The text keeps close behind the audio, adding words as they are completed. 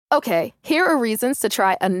Okay, here are reasons to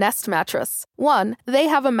try a Nest mattress. 1, they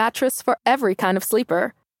have a mattress for every kind of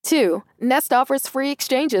sleeper. 2, Nest offers free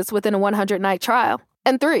exchanges within a 100-night trial.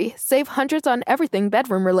 And 3, save hundreds on everything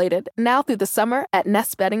bedroom related now through the summer at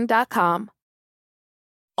nestbedding.com.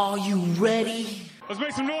 Are you ready? Let's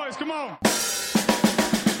make some noise, come on.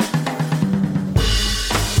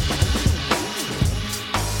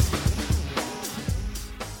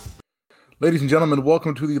 Ladies and gentlemen,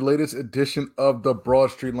 welcome to the latest edition of the Broad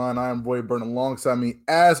Street Line. I am Roy Burton. Alongside me,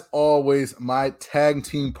 as always, my tag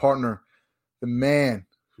team partner, the man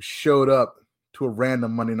who showed up to a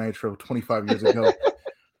random Monday Night Show 25 years ago,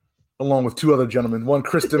 along with two other gentlemen. One,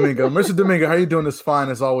 Chris Domingo. Mr. Domingo, how are you doing this fine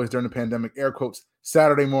as always during the pandemic? Air quotes,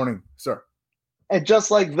 Saturday morning, sir. And just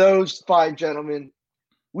like those fine gentlemen,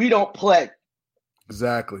 we don't play.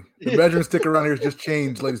 Exactly. The measuring stick around here has just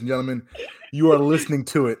changed, ladies and gentlemen. You are listening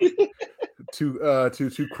to it.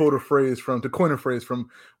 To coin a phrase from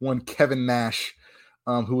one Kevin Nash,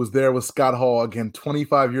 who was there with Scott Hall again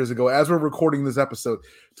 25 years ago. As we're recording this episode,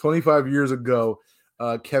 25 years ago,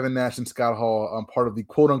 Kevin Nash and Scott Hall, part of the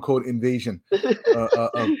quote unquote invasion of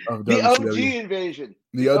the OG invasion.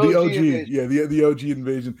 The OG invasion. Yeah, the OG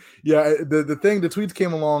invasion. Yeah, the tweets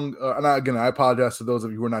came along, and I apologize to those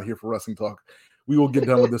of you who are not here for wrestling talk. We will get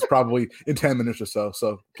done with this probably in 10 minutes or so.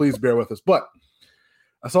 So please bear with us. But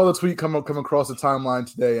I saw the tweet come across the timeline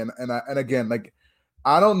today, and again, like,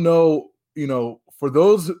 I don't know, for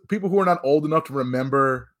those people who are not old enough to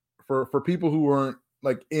remember, for people who weren't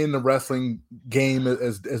like in the wrestling game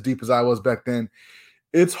as deep as I was back then,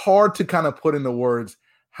 it's hard to kind of put into words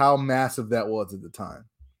how massive that was at the time,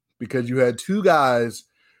 because you had two guys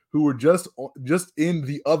who were just in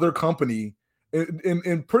the other company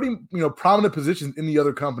in pretty prominent positions in the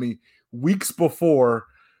other company weeks before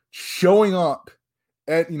showing up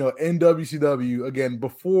at NWCW again,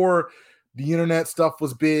 before the internet stuff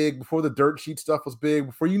was big, before the dirt sheet stuff was big,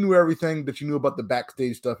 before you knew everything that you knew about the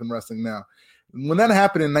backstage stuff in wrestling now. When that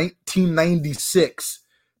happened in 1996,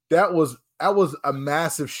 that was a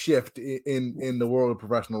massive shift in the world of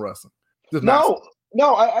professional wrestling. No,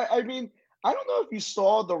 I mean, I don't know if you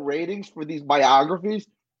saw the ratings for these biographies.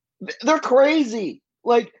 They're crazy.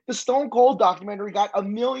 Like, the Stone Cold documentary got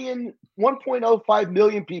 1.05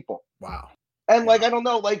 million people. Wow. And I don't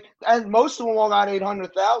know, and most of them all got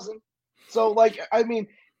 800,000. So, I mean,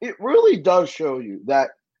 it really does show you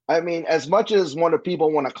that, I mean, as much as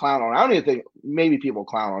people want to clown on it, I don't even think maybe people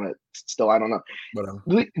clown on it still. I don't know. Whatever.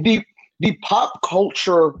 The pop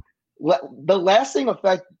culture, the lasting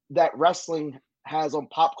effect that wrestling has on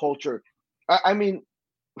pop culture, I mean,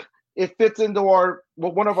 it fits into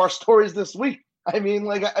one of our stories this week. I mean,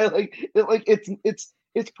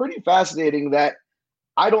 it's pretty fascinating that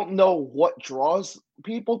I don't know what draws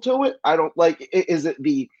people to it. I don't is it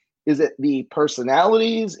the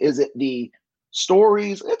personalities? Is it the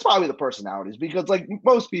stories? It's probably the personalities, because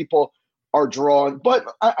most people are drawn.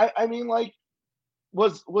 But I mean,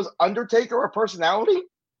 was Undertaker a personality?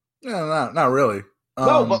 No, not really.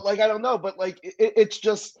 No, but I don't know. But it's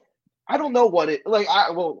just, I don't know what it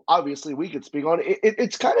obviously we could speak on it.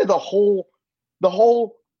 It's kind of the whole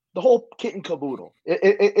kit and caboodle.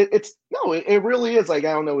 It really is. I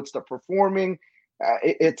don't know. It's the performing.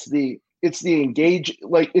 It's the engaging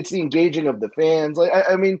of the fans.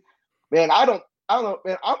 I mean, man, I don't know,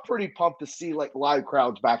 man. I'm pretty pumped to see live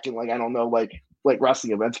crowds back in I don't know,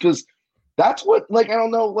 wrestling events, because that's what I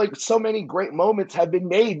don't know, so many great moments have been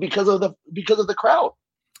made because of the crowd.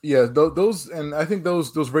 Yeah, those, and I think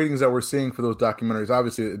those ratings that we're seeing for those documentaries,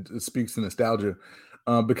 obviously it speaks to nostalgia.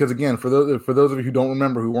 Because again, for those of you who don't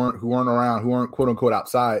remember, who weren't around, who weren't quote unquote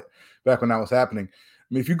outside back when that was happening,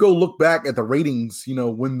 I mean, if you go look back at the ratings,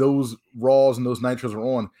 when those Raws and those Nitros were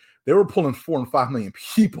on, they were pulling 4 and 5 million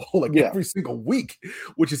people every single week,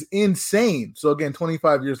 which is insane. So again,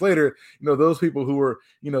 25 years later, those people who were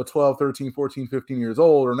 12, 13, 14, 15 years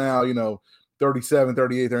old are now 37,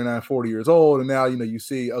 38, 39, 40 years old, and now you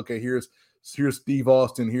see, okay, here's Steve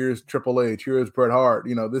Austin, here's Triple H, here's Bret Hart.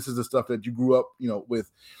 This is the stuff that you grew up,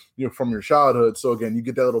 with, from your childhood. So again, you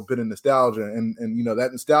get that little bit of nostalgia, and that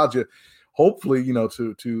nostalgia, hopefully,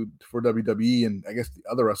 for WWE and I guess the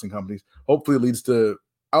other wrestling companies, hopefully it leads to.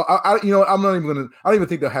 I don't even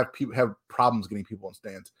think they'll have problems getting people in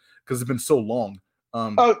stands, because it's been so long.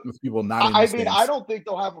 With people not. I mean, I don't think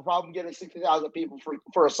they'll have a problem getting 60,000 people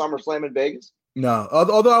for a SummerSlam in Vegas. No,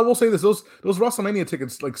 although I will say this: those WrestleMania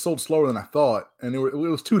tickets sold slower than I thought, and it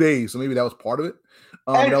was 2 days, so maybe that was part of it.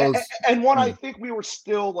 I think we were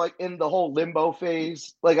still in the whole limbo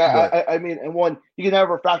phase. I mean, and one, you can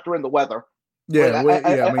never factor in the weather. Yeah,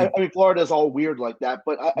 I mean, Florida's all weird like that,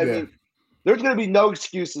 but I mean, there's going to be no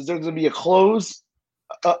excuses. There's going to be a close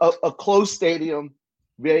a closed stadium,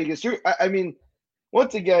 Vegas. I mean,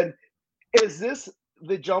 once again, is this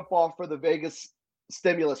the jump off for the Vegas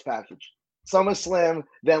stimulus package? SummerSlam,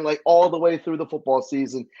 then like all the way through the football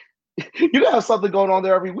season. You gotta have something going on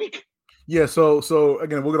there every week. Yeah, so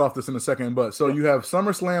again, we'll get off this in a second, but so you have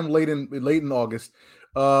SummerSlam late in August.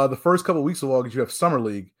 The first couple of weeks of August, you have Summer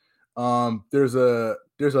League. There's a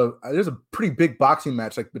pretty big boxing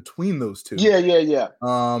match like between those two. Yeah.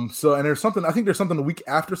 So and there's something the week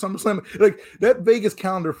after SummerSlam. Like that Vegas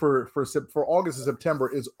calendar for August and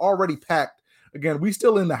September is already packed. Again, we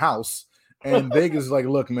still in the house. And Vegas is like,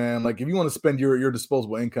 look, man, like if you want to spend your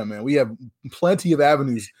disposable income, man, we have plenty of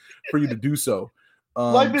avenues for you to do so.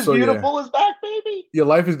 Life is Beautiful is back, baby. Yeah,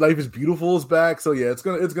 life is beautiful is back. So yeah, it's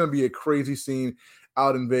gonna be a crazy scene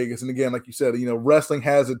out in Vegas. And again, like you said, wrestling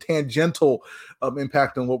has a tangential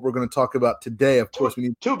impact on what we're going to talk about today. Of course, we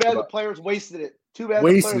need. Too bad the players wasted it. Too bad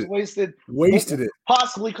the players wasted it.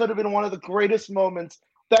 Possibly could have been one of the greatest moments.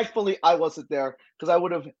 Thankfully, I wasn't there because I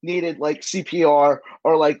would have needed like CPR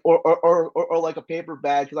or like a paper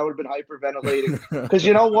bag because I would have been hyperventilating. Because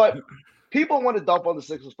you know what, people want to dump on the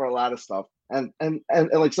Sixers for a lot of stuff, and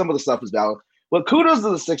like some of the stuff is valid. But kudos to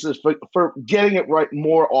the Sixers for getting it right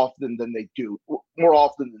more often than they do, more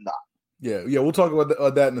often than not. Yeah, we'll talk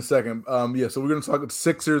about that in a second. So we're going to talk about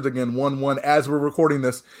Sixers again, 1-1 as we're recording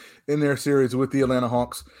this in their series with the Atlanta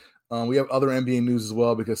Hawks. We have other NBA news as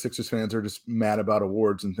well because Sixers fans are just mad about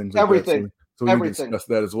awards and things like everything. that. So we need to discuss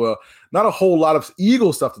that as well. Not a whole lot of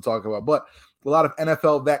Eagle stuff to talk about, but a lot of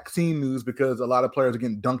NFL vaccine news because a lot of players are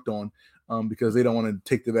getting dunked on because they don't want to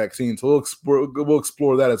take the vaccine. So we'll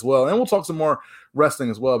explore that as well. And we'll talk some more wrestling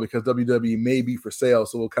as well because WWE may be for sale.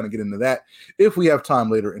 So we'll kind of get into that if we have time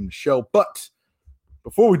later in the show. But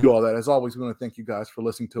before we do all that, as always, we want to thank you guys for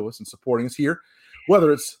listening to us and supporting us here.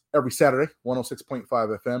 Whether it's every Saturday, 106.5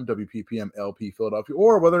 FM, WPPM LP Philadelphia,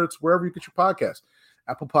 or whether it's wherever you get your podcast,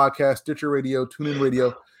 Apple Podcasts, Stitcher Radio, TuneIn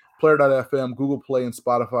Radio, Player.fm, Google Play, and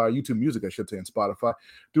Spotify, YouTube Music, I should say, and Spotify.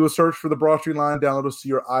 Do a search for the Broad Street Line, download us to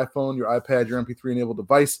your iPhone, your iPad, your MP3-enabled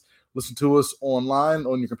device. Listen to us online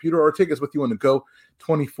on your computer or take us with you on the go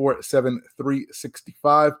 24/7,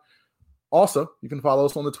 365. Also, you can follow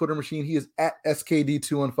us on the Twitter machine. He is at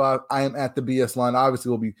SKD215. I am at the BS Line. Obviously,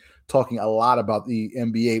 we'll be talking a lot about the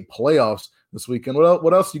NBA playoffs this weekend.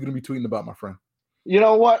 What else are you going to be tweeting about, my friend? You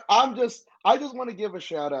know what? I just want to give a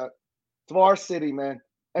shout out to our city, man.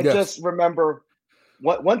 And just remember,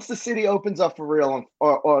 once the city opens up for real,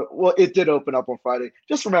 well, it did open up on Friday.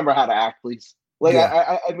 Just remember how to act, please. Like,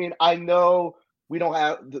 I mean, I know we don't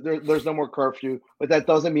have there's no more curfew, but that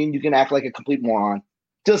doesn't mean you can act like a complete moron.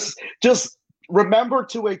 Just remember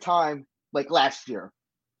to a time like last year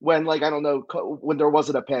when, like, I don't know, when there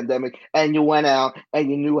wasn't a pandemic and you went out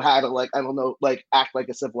and you knew how to, like, I don't know, like act like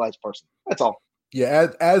a civilized person. That's all. Yeah,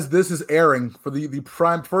 as this is airing for the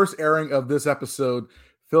prime first airing of this episode,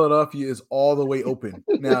 Philadelphia is all the way open.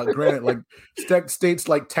 Now, granted, like states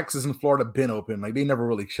like Texas and Florida have been open. Like they never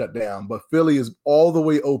really shut down, but Philly is all the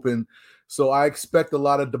way open. So I expect a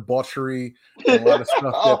lot of debauchery and a lot of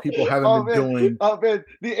stuff that people haven't been doing. Oh man,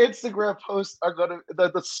 the Instagram posts are gonna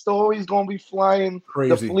the story's gonna be flying.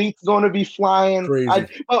 Crazy. The fleet's gonna be flying.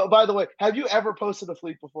 Crazy. By the way, have you ever posted a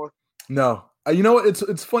fleet before? No. You know what?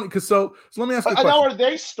 It's funny because so let me ask you a question. Now, are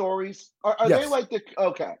they stories? Are Yes. they like the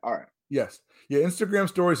okay? All right. Yes. Yeah, Instagram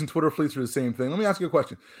stories and Twitter fleets are the same thing. Let me ask you a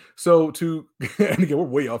question. So and again, we're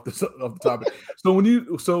way off the topic.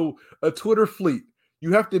 So a Twitter fleet,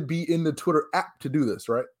 you have to be in the Twitter app to do this,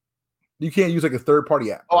 right? You can't use like a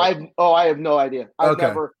third-party app. Right? I have no idea. I've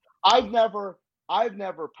Okay.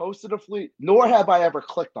 never posted a fleet, nor have I ever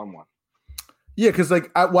clicked on one. Yeah, because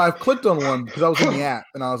like I've clicked on one because I was in the app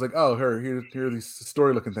and I was like, oh, here are these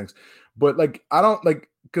story looking things. But like I don't like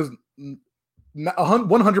because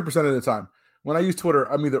 100% of the time when I use Twitter,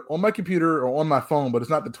 I'm either on my computer or on my phone, but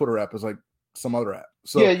it's not the Twitter app. It's like some other app.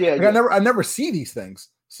 So Yeah. I never see these things.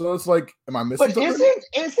 So it's like, am I missing But something?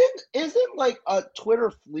 isn't like a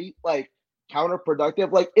Twitter fleet like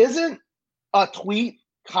counterproductive? Like, isn't a tweet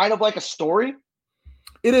kind of like a story?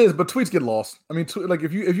 It is, but tweets get lost. I mean, like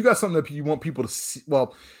if you got something that you want people to see,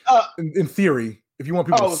 well, in theory, if you want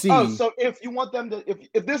people to see, so if you want them to,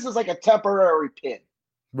 if this is like a temporary pin,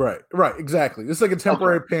 right, exactly. It's like a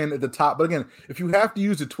temporary pin at the top. But again, if you have to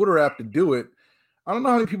use the Twitter app to do it, I don't know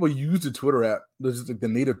how many people use the Twitter app. This is like the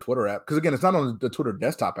native Twitter app because again, it's not on the Twitter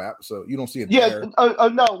desktop app, so you don't see it. Yeah,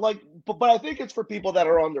 there. No, like, but I think it's for people that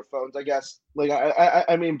are on their phones, I guess. Like,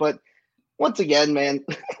 I mean, but once again, man,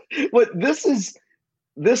 what this is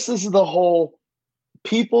the whole.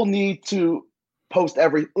 People need to post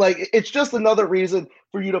it's just another reason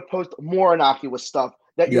for you to post more innocuous stuff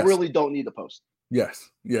that you really don't need to post. Yes.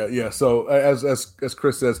 Yeah. So as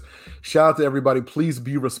Chris says, shout out to everybody. Please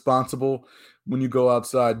be responsible when you go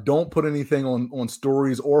outside. Don't put anything on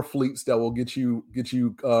stories or fleets that will get you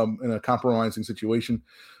in a compromising situation.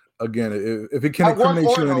 Again, if it can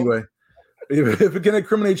incriminate you in any way, if it can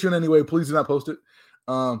incriminate you in any way, please do not post it.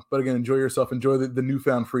 But again, enjoy yourself. Enjoy the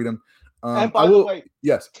newfound freedom. And by the way,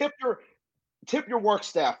 yes, tip your work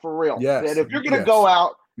staff for real. Yes. And if you're gonna go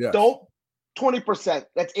out, yes. don't 20%.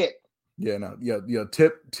 That's it. Yeah, no, yeah.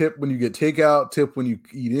 Tip when you get takeout, tip when you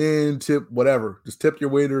eat in, tip whatever. Just tip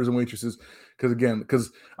your waiters and waitresses,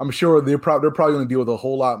 because I'm sure they're probably going to deal with a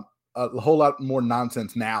whole lot more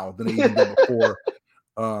nonsense now than they even did before,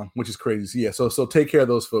 which is crazy. So yeah, so take care of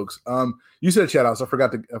those folks. You said shout outs. I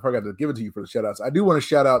forgot to give it to you for the shout outs. I do want to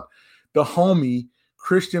shout out the homie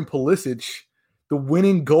Christian Pulisic, the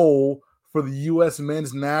winning goal for the U.S.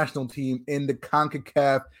 men's national team in the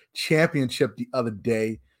CONCACAF championship the other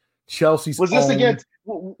day. Chelsea's was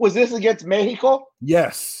this against Mexico?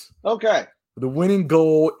 Yes. Okay. The winning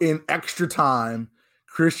goal in extra time,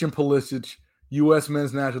 Christian Pulisic, U.S.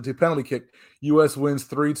 men's national team penalty kick. U.S. wins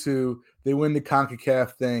 3-2. They win the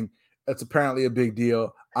CONCACAF thing. That's apparently a big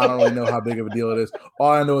deal. I don't really know how big of a deal it is.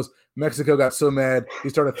 All I know is Mexico got so mad, he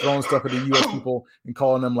started throwing stuff at the U.S. people and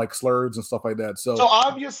calling them like slurs and stuff like that. So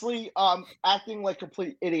obviously, acting like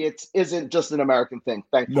complete idiots isn't just an American thing.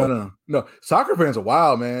 Thankfully. No. Soccer fans are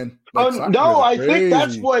wild, man. I think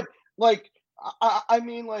that's what I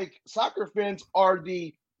mean. Like soccer fans are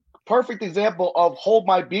the perfect example of hold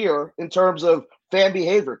my beer in terms of fan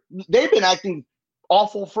behavior. They've been acting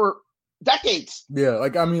awful for decades. Yeah,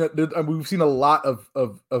 like I mean, we've seen a lot of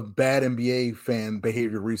bad NBA fan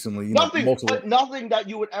behavior recently. Nothing that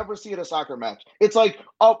you would ever see in a soccer match. It's like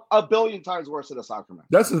a billion times worse in a soccer match.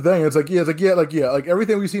 That's the thing. It's like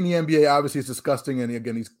everything we see in the NBA obviously is disgusting, and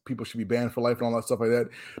again, these people should be banned for life and all that stuff like that.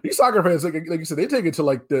 These soccer fans, like you said, they take it to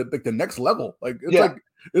like the next level. Like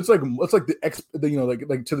it's like the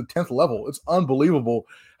to the 10th level. It's unbelievable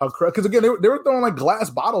how because again they were throwing like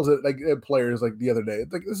glass bottles at players like the other day.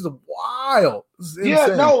 It's like this is wild. This is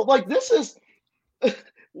insane. Like this is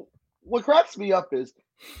what cracks me up is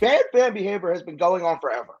bad fan behavior has been going on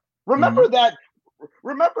forever. Remember that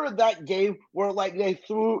game where like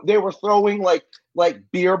they were throwing like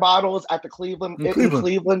beer bottles at the Cleveland in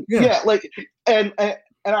Cleveland. Yeah, and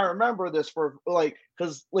I remember this for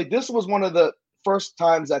because this was one of the first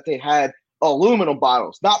times that they had aluminum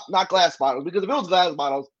bottles, not glass bottles, because if it was glass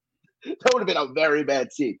bottles, that would have been a very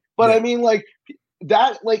bad scene. But I mean,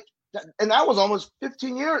 that was almost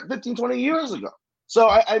 20 years ago. So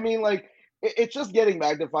I mean, it's just getting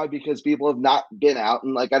magnified because people have not been out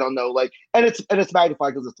and I don't know, and it's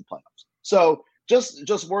magnified because it's the playoffs. So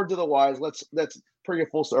just word to the wise, let's bring it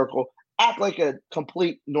full circle. Act like a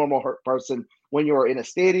complete normal hurt person when you're in a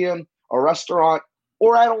stadium, a restaurant,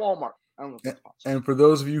 or at a Walmart. I don't know if that's possible. And for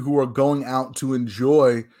those of you who are going out to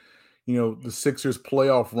enjoy, the Sixers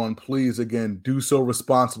playoff run, please, again, do so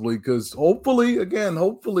responsibly because hopefully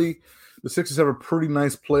the Sixers have a pretty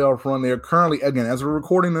nice playoff run. They are currently, again, as we're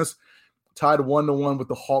recording this, tied 1-1 with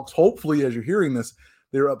the Hawks. Hopefully, as you're hearing this,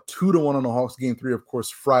 they're up 2-1 on the Hawks. Game 3, of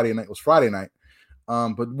course, Friday night.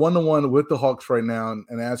 But 1-1 with the Hawks right now.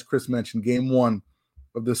 And as Chris mentioned, game 1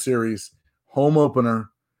 of the series, home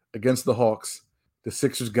opener against the Hawks. The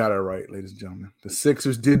Sixers got it right, ladies and gentlemen. The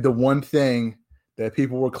Sixers did the one thing that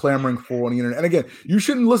people were clamoring for on the internet. And again, you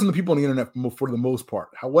shouldn't listen to people on the internet for the most part.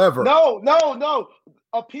 However, no.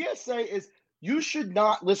 A PSA is you should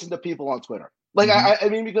not listen to people on Twitter. I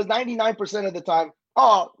mean, because 99% of the time,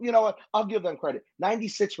 you know what? I'll give them credit.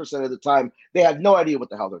 96% of the time, they have no idea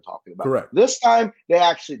what the hell they're talking about. Correct. This time, they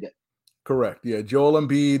actually did. Correct. Yeah. Joel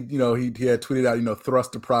Embiid, he had tweeted out,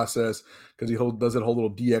 thrust the process because he does that whole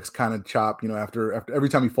little DX kind of chop, after every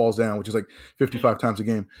time he falls down, which is like 55 times a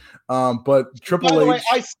game. But Triple H. By the way,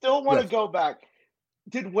 I still want to go back.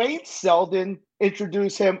 Did Wayne Selden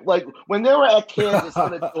introduce him when they were at Kansas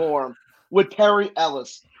in a dorm with Perry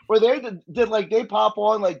Ellis? Where did they pop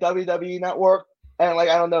on WWE Network and I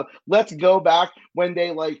don't know, let's go back when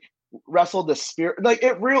they wrestled the spirit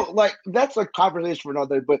that's a conversation for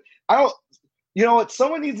another day, but I don't, what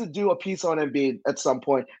someone needs to do a piece on Embiid at some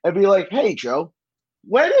point and be like, hey Joe,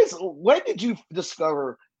 when did you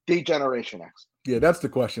discover D-Generation X? Yeah, that's the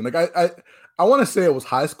question. I want to say it was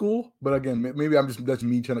high school, but again, maybe that's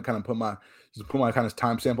me trying to kind of put my kind of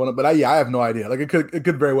timestamp on it. But I have no idea. It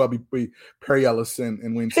could very well be Perry Ellis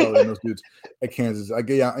and Wayne Selden and those dudes at Kansas.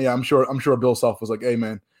 I'm sure Bill Self was like, hey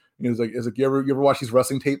man, it's like you ever watch these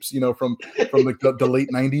wrestling tapes, from the late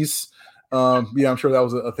 90s? I'm sure that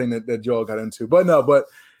was a thing that Joel got into.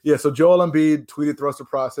 So Joel Embiid tweeted thrust the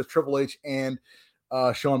process. Triple H and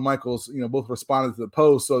Shawn Michaels, both responded to the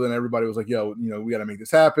post. So then everybody was like, yo, we got to make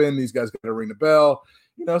this happen. These guys got to ring the bell,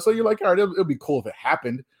 so you're like, all right, it'll be cool if it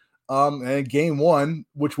happened. And game one,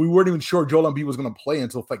 which we weren't even sure Joel Embiid was going to play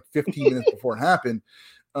until like 15 minutes before it happened.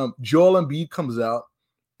 Joel Embiid comes out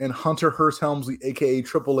and Hunter Hearst Helmsley, a.k.a.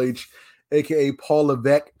 Triple H, a.k.a. Paul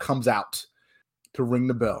Levesque, comes out to ring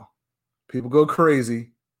the bell. People go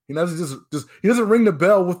crazy. He doesn't he doesn't ring the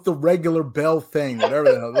bell with the regular bell thing,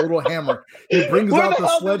 whatever the hell, the little hammer. He brings out the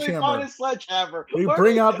sledgehammer. He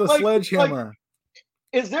bring out the sledgehammer.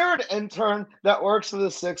 Is there an intern that works for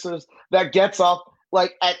the Sixers that gets up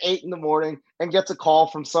like at 8 a.m. and gets a call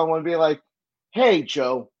from someone being like, "Hey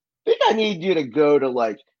Joe, I think I need you to go to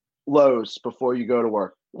like Lowe's before you go to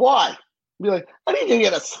work." Why? Be like, "I need you to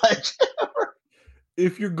get a sledgehammer."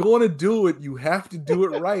 If you're going to do it, you have to do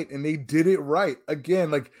it right, and they did it right. Again,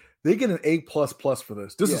 like they get an A++ for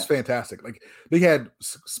this. This is fantastic. Like they had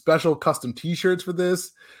special custom T-shirts for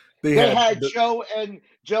this. They had Joe and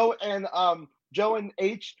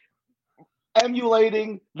H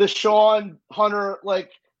emulating the Shawn Hunter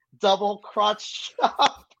like double crotch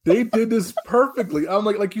shot. They did this perfectly. I'm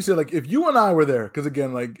like you said, like if you and I were there, because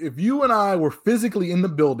again, like if you and I were physically in the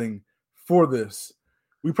building for this,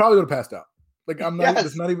 we probably would have passed out. Like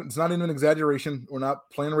it's not even an exaggeration. We're not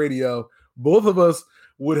playing radio. Both of us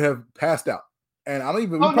would have passed out. And we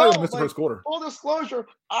probably missed the first quarter. Full disclosure,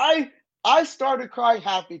 I started crying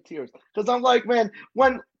happy tears. Because I'm like, man,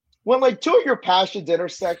 when like two of your passions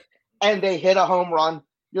intersect and they hit a home run,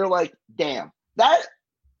 you're like, damn. That,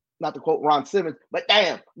 not to quote Ron Simmons, but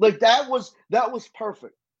damn. Like that was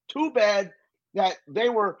perfect. Too bad that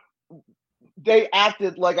they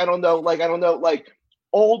acted like I don't know, like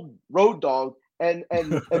old Road Dogg and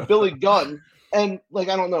Billy Gunn, and like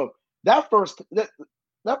I don't know, that first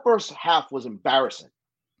half was embarrassing.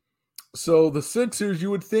 So the Sixers, you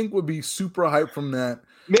would think, would be super hyped from that.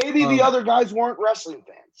 Maybe the other guys weren't wrestling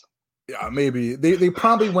fans. Yeah, maybe they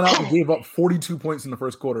probably went out and gave up 42 points in the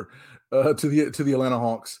first quarter to the Atlanta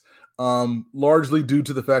Hawks, largely due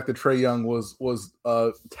to the fact that Trae Young was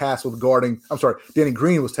tasked with guarding. I'm sorry, Danny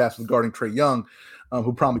Green was tasked with guarding Trae Young,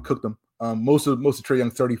 who probably cooked them. Most of Trae Young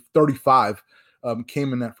 35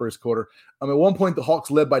 came in that first quarter. At one point, the Hawks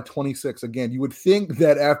led by 26. Again, you would think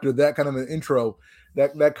that after that kind of an intro,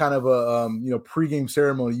 that kind of a pregame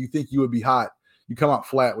ceremony, you think you would be hot. You come out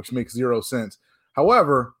flat, which makes zero sense.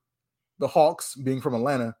 However, the Hawks, being from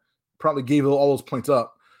Atlanta, probably gave all those points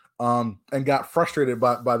up and got frustrated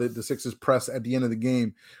by the Sixers press at the end of the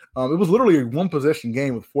game. It was literally a one-possession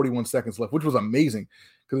game with 41 seconds left, which was amazing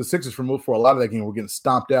because the Sixers for a lot of that game were getting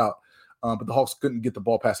stomped out. But the Hawks couldn't get the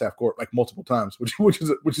ball past half court like multiple times, which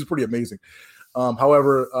is pretty amazing.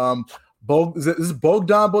 However, is this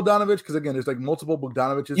Bogdan Bogdanovic? Because again, there's like multiple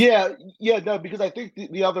Bogdanoviches. Yeah, no, because I think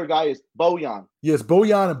the other guy is Bojan. Yes,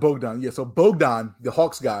 Bojan and Bogdan. Yeah, so Bogdan, the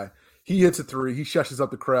Hawks guy, he hits a three. He shushes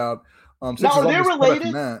up the crowd. Now, are they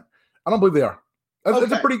related? I don't believe they are. Okay.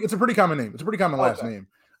 It's a pretty common name. It's a pretty common last name.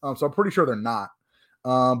 So I'm pretty sure they're not.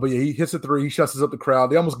 But yeah, he hits a three. He shushes up the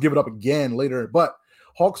crowd. They almost give it up again later, but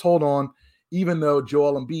Hawks hold on, even though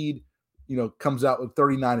Joel Embiid, comes out with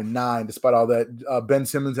 39-9. Despite all that, Ben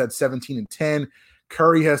Simmons had 17-10.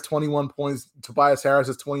 Curry has 21 points. Tobias Harris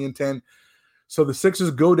has 20-10. So the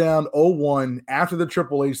Sixers go down 0-1 after the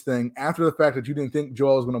Triple H thing, after the fact that you didn't think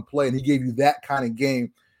Joel was going to play, and he gave you that kind of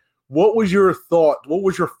game. What was your thought? What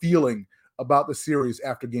was your feeling about the series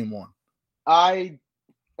after game one?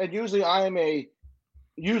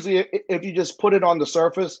 Usually if you just put it on the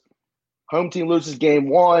surface, home team loses game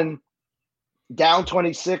one, down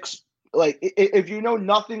 26. Like if you know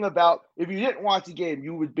nothing about, if you didn't watch the game,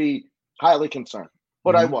 you would be highly concerned.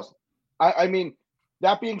 But I wasn't. I mean,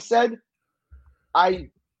 that being said,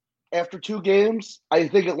 after two games, I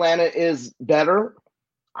think Atlanta is better.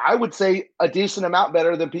 I would say a decent amount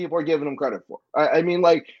better than people are giving them credit for. I mean,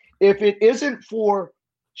 like if it isn't for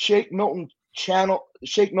Shake Milton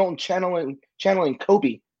channeling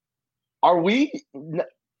Kobe, are we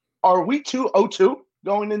 2-0-2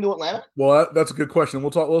 going into Atlanta? Well, that's a good question.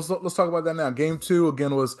 Let's talk about that now. Game two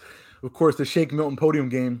again was, of course, the Shake Milton podium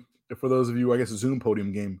game. For those of you, I guess a Zoom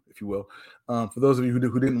podium game, if you will. For those of you who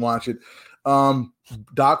didn't watch it,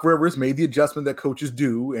 Doc Rivers made the adjustment that coaches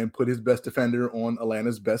do and put his best defender on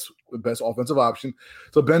Atlanta's best offensive option.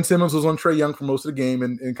 So Ben Simmons was on Trae Young for most of the game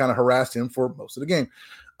and kind of harassed him for most of the game.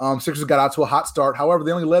 Sixers got out to a hot start. However,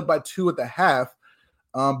 they only led by 2 at the half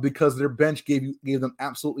because their bench gave them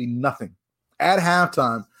absolutely nothing. At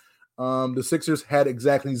halftime, the Sixers had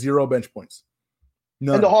exactly 0 bench points.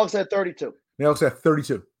 None. And the Hawks had 32. The Hawks had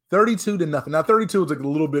 32. 32-0. Now 32 is like a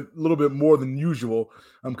little bit more than usual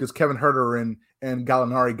because Kevin Huerter and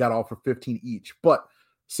Gallinari got off for 15 each. But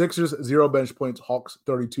Sixers 0 bench points, Hawks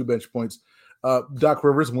 32 bench points. Doc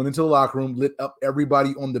Rivers went into the locker room, lit up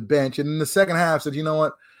everybody on the bench, and in the second half said, "You know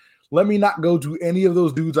what? Let me not go to any of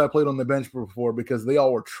those dudes I played on the bench before because they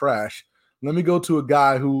all were trash. Let me go to a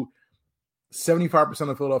guy who 75%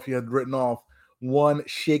 of Philadelphia had written off, one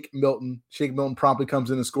Shake Milton. Shake Milton promptly comes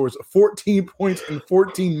in and scores 14 points in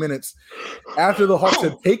 14 minutes after the Hawks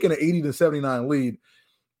had taken an 80-79 lead.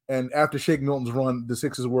 And after Shake Milton's run, the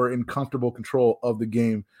Sixers were in comfortable control of the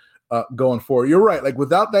game going forward. You're right. Like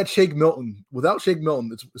without Shake Milton,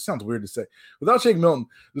 it sounds weird to say. Without Shake Milton,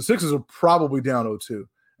 the Sixers are probably down 0-2.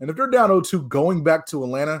 And if they're down 0-2 going back to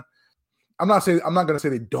Atlanta, I'm not going to say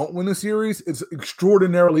they don't win the series. It's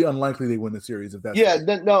extraordinarily unlikely they win the series. If that's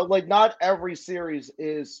no, like not every series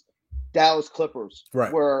is Dallas Clippers,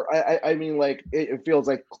 right? Where I mean, like it feels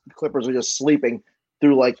like Clippers are just sleeping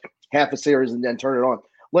through like half a series and then turn it on.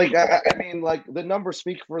 Like I mean, like the numbers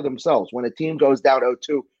speak for themselves when a team goes down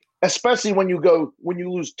 0-2, especially when you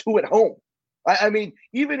lose 2 at home. I mean,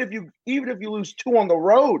 even if you lose 2 on the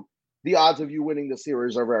road, the odds of you winning the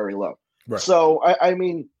series are very low. Right. So I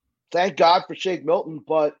mean. Thank God for Shake Milton,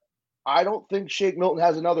 but I don't think Shake Milton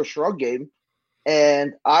has another shrug game.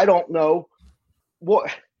 And I don't know what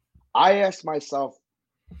I asked myself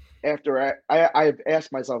after I've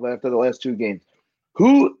asked myself after the last 2 games,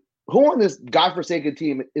 who on this godforsaken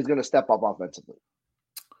team is going to step up offensively?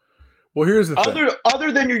 Well, here's the thing.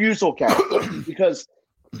 Other than your usual character, because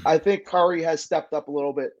I think Curry has stepped up a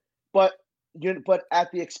little bit, but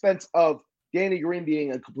at the expense of Danny Green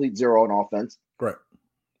being a complete zero on offense. Right.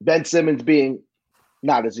 Ben Simmons being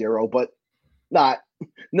not a zero, but not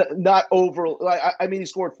over. I mean, he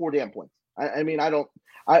scored 4 damn points. I mean,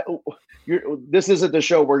 this isn't the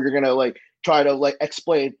show where you're gonna like try to like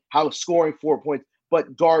explain how scoring 4 points, but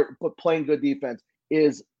playing good defense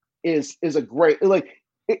is a great like.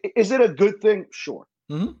 Is it a good thing? Sure,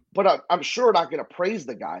 but I'm sure not gonna praise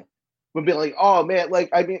the guy, but be like, oh man, like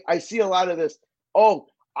I mean, I see a lot of this. Oh,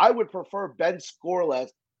 I would prefer Ben scoreless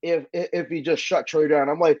if he just shut Troy down.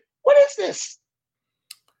 I'm like, what is this?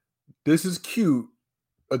 This is cute.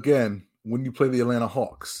 Again, when you play the Atlanta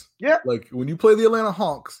Hawks. Yeah. Like when you play the Atlanta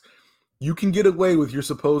Hawks, you can get away with your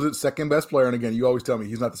supposed second best player. And again, you always tell me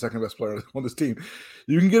he's not the second best player on this team.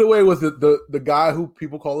 You can get away with the guy who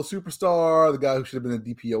people call a superstar, the guy who should have been a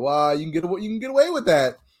DPOI. You can get away with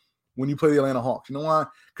that when you play the Atlanta Hawks. You know why?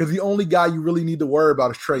 Because the only guy you really need to worry about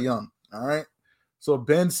is Trae Young. All right. So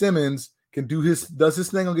Ben Simmons does his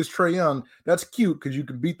thing against Trae Young. That's cute because you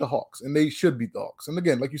can beat the Hawks, and they should beat the Hawks. And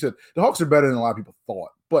again, like you said, the Hawks are better than a lot of people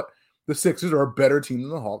thought, but the Sixers are a better team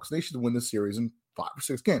than the Hawks. And they should win this series in 5 or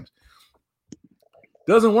 6 games.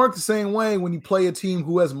 Doesn't work the same way when you play a team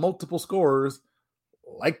who has multiple scorers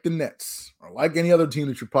like the Nets or like any other team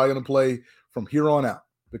that you're probably going to play from here on out.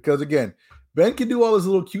 Because again, Ben can do all this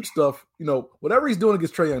little cute stuff. You know, whatever he's doing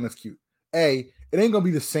against Trae Young, that's cute. It ain't going to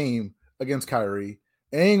be the same against Kyrie.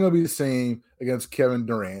 It ain't gonna be the same against Kevin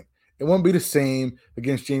Durant. It won't be the same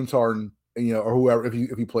against James Harden, or whoever if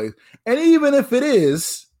he plays. And even if it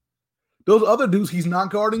is, those other dudes he's not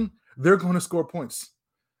guarding, they're going to score points.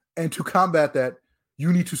 And to combat that,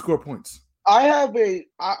 you need to score points. I'll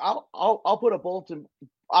put a bulletin.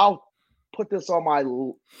 I'll put this on my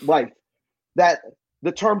life that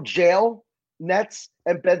the term jail, Nets,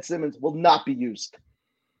 and Ben Simmons will not be used.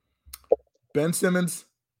 Ben Simmons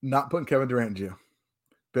not putting Kevin Durant in jail.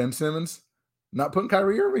 Ben Simmons not putting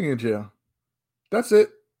Kyrie Irving in jail. That's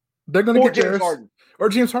it. They're going to get theirs. Harden. Or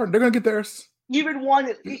James Harden. They're going to get theirs. Even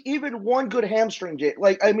one good hamstring jail.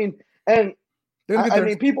 Like, I mean, and I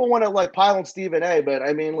mean, people want to like pile on Stephen A, but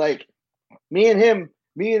I mean, like, me and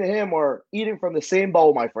him are eating from the same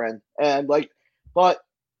bowl, my friend. And like, but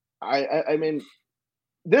I mean,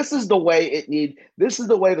 this is the way this is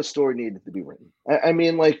the way the story needed to be written. I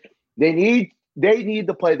mean, like, they need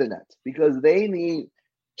to play the Nets because they need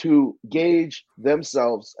to gauge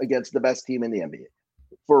themselves against the best team in the NBA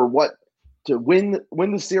for what to win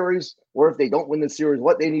the series, or if they don't win the series,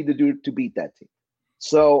 what they need to do to beat that team.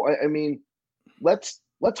 So I mean, let's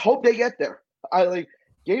hope they get there.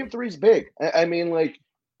 Game 3 is big. I mean, like,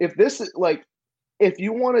 if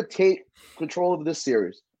you want to take control of this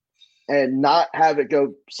series and not have it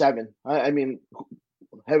go 7, I mean,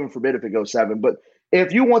 heaven forbid if it goes 7, but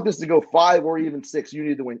if you want this to go 5 or even 6, you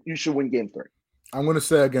need to win. You should win Game 3. I'm going to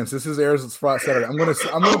say against this is airs Friday Saturday. I'm going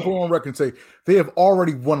to go on record and say they have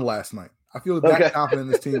already won last night. I feel that confident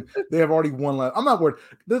in this team. They have already won last. I'm not worried.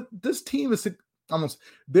 This team is almost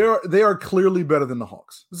they are clearly better than the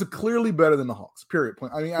Hawks. This is clearly better than the Hawks. Period.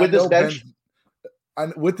 Point. I mean, with this bench.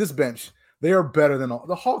 with this bench, they are better than all.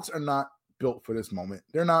 The Hawks are not built for this moment.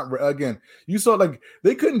 They're not. Again, you saw like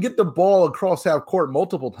they couldn't get the ball across half court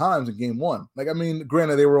multiple times in game one. Like, I mean,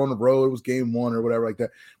 granted, they were on the road. It was game one or whatever like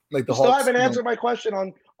that. Like the Hawks still haven't answered my question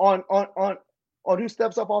on who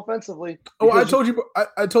steps up offensively. Oh, I told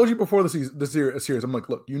you before the series. I'm like,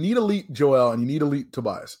 look, you need elite Joel and you need elite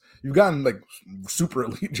Tobias. You've gotten like super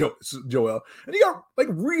elite Joel, and you got like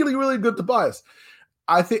really, really good Tobias.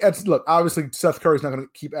 I think obviously Seth Curry's not going to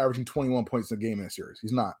keep averaging 21 points in a game in a series.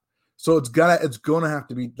 He's not. So it's gonna have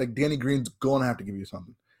to be like Danny Green's gonna have to give you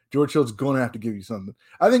something. George Hill's gonna have to give you something.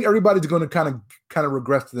 I think everybody's gonna kind of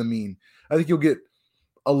regress to the mean. I think you'll get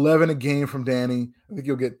 11 a game from Danny. I think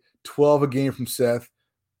you'll get 12 a game from Seth.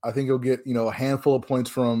 I think you'll get a handful of points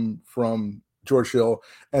from George Hill,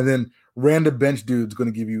 and then random bench dude's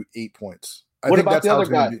going to give you 8 points. What about the other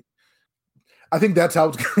guy? I think that's how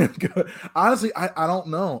it's going to go. Honestly, I don't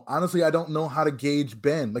know. Honestly, I don't know how to gauge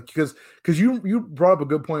Ben. Like because you brought up a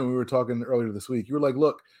good point when we were talking earlier this week. You were like,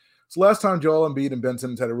 look, it's the last time Joel Embiid and Ben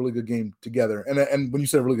Simmons had a really good game together. And when you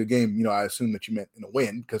said a really good game, I assume that you meant in a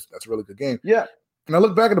win because that's a really good game. Yeah. And I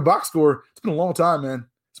look back at the box score. It's been a long time, man.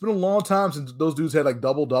 It's been a long time since those dudes had like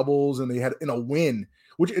double doubles and they had in a win,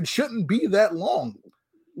 which it shouldn't be that long.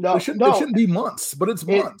 No, it shouldn't be months, but it's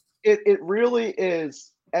months. It really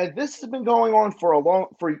is, and this has been going on for a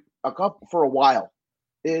while.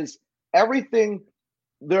 Is everything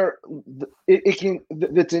there?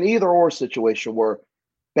 It's an either or situation where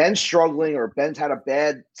Ben's struggling or Ben's had a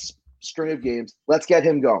bad string of games. Let's get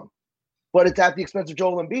him going, but it's at the expense of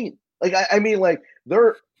Joel Embiid. Like I mean, like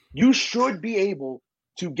you should be able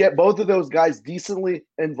to get both of those guys decently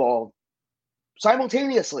involved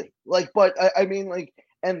simultaneously. But I mean,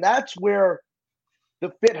 and that's where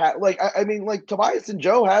the fit Tobias and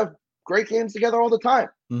Joe have great games together all the time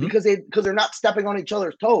because they're not stepping on each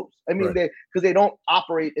other's toes. I mean, because they don't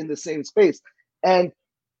operate in the same space, and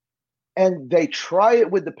they try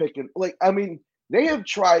it with the pick and they have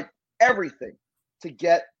tried everything to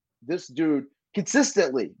get this dude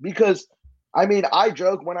consistently because. I mean, I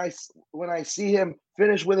joke when I see him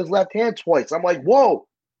finish with his left hand twice. I'm like, whoa,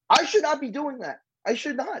 I should not be doing that. I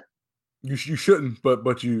should not. You shouldn't,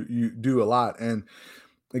 but you do a lot. And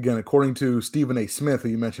again, according to Stephen A. Smith, who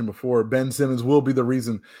you mentioned before, Ben Simmons will be the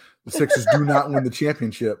reason the Sixers do not win the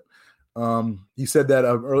championship. He said that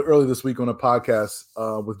early this week on a podcast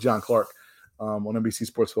with John Clark on NBC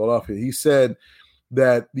Sports Philadelphia. He said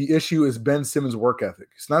that the issue is Ben Simmons' work ethic.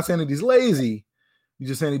 It's not saying that he's lazy. He's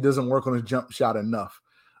just saying he doesn't work on his jump shot enough.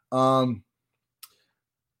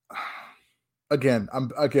 Again, I'm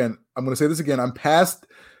going to say this again. I'm past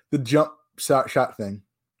the jump shot thing.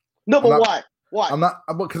 No, but why? Why? I'm not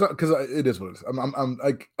because it is what it is. I'm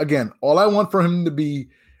like again. All I want for him to be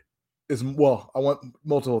is I want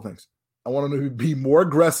multiple things. I want him to be more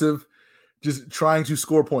aggressive, just trying to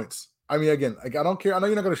score points. I mean, again, I don't care. I know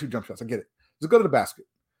you're not going to shoot jump shots. I get it. Just go to the basket.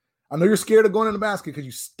 I know you're scared of going in the basket because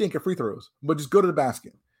you stink at free throws, but just go to the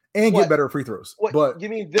basket and get better at free throws. But you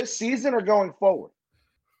mean this season or going forward?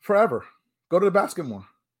 Forever. Go to the basket more.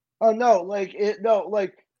 Oh no, I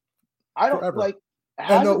don't forever.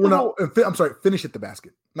 I'm sorry. Finish at the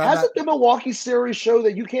basket. Hasn't the Milwaukee series show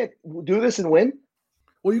that you can't do this and win?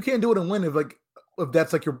 Well, you can't do it and win if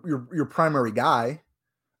that's like your primary guy.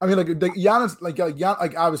 I mean, like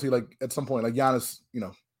Giannis, obviously, at some point, Giannis,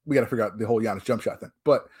 we got to figure out the whole Giannis jump shot thing,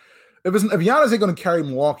 but. If Giannis ain't going to carry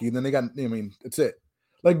Milwaukee, then it's it.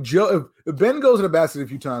 Like Joe, if Ben goes to the basket a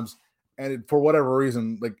few times and for whatever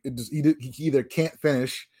reason, he either can't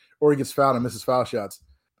finish or he gets fouled and misses foul shots.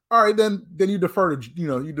 All right, then you defer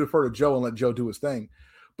to Joe and let Joe do his thing.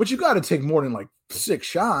 But you got to take more than 6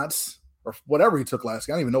 shots or whatever he took last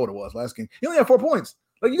game. I don't even know what it was last game. He only had 4 points.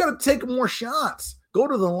 You got to take more shots. Go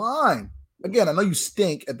to the line. Again, I know you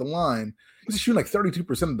stink at the line. He's shooting 32%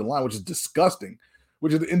 of the line, which is disgusting.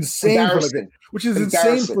 Which is insane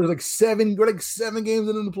insane for 7. You're 7 games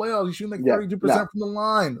into the playoffs. He's shooting 32% from the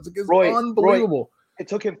line. It's unbelievable. It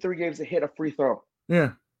took him 3 games to hit a free throw.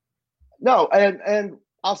 Yeah. No, and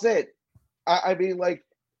I'll say it. I mean,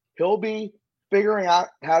 he'll be figuring out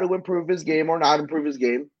how to improve his game or not improve his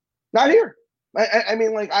game. Not here. I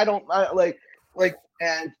mean,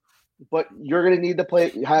 but you're gonna need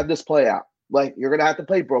to have this play out. You're gonna have to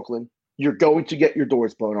play Brooklyn. You're going to get your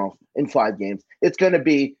doors blown off in 5 games. It's going to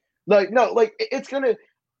be it's going to,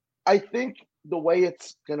 I think the way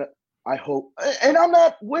it's going to, I hope, and I'm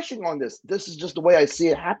not wishing on this. This is just the way I see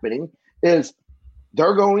it happening is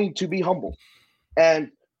they're going to be humble.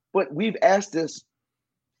 But we've asked this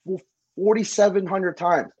 4,700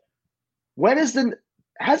 times.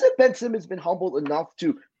 Hasn't Ben Simmons been humbled enough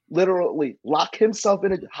to literally lock himself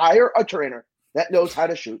in hire a trainer, that knows how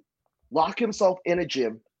to shoot, lock himself in a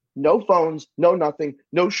gym, no phones, no nothing,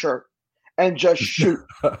 no shirt, and just shoot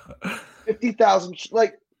 50,000.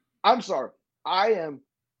 Like, I'm sorry.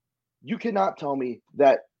 You cannot tell me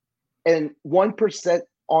that and 1%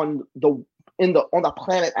 on the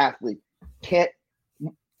planet athlete can't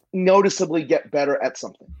noticeably get better at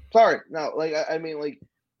something. Sorry. No, like, I mean,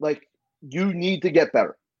 like you need to get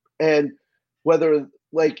better. And whether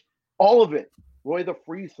like all of it, Roy, the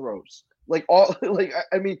free throws, like all, like,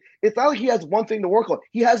 I mean, it's not like he has one thing to work on.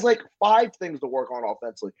 He has like 5 things to work on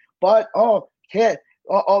offensively, but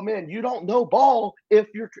man, you don't know ball if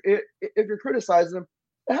you're criticizing him.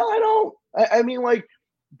 Hell, I don't. I mean, like,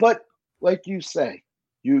 but like you say,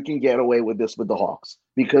 you can get away with this with the Hawks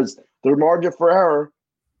because their margin for error,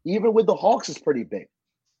 even with the Hawks, is pretty big.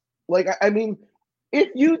 Like, I mean, if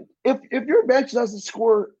your bench doesn't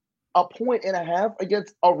score a point and a half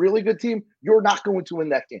against a really good team, you're not going to win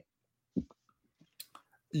that game.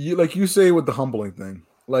 Like you say with the humbling thing,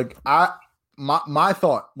 like my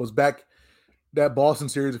thought was back that Boston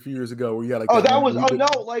series a few years ago where you had like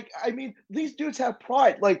like, I mean, these dudes have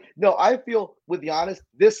pride. Like, no, I feel with Giannis,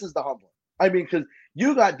 this is the humbling. I mean, because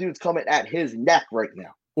you got dudes coming at his neck right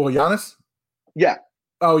now. Well, Giannis? Yeah.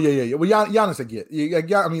 Oh, yeah. Well, Giannis, I get.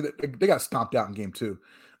 Yeah, I mean, they got stomped out in game 2.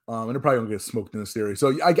 And they're probably gonna get smoked in the series.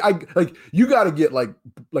 So I like you got to get like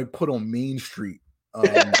put on Main Street. So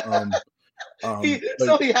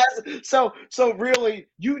really,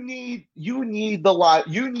 you need the line.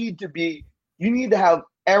 You need to have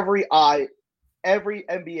every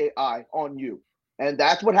NBA eye on you, and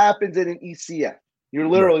that's what happens in an ECF. You're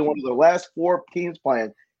literally one of the last 4 teams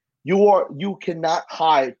playing. You cannot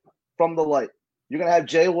hide from the light. You're gonna have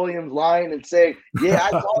Jay Williams lying and saying, "Yeah,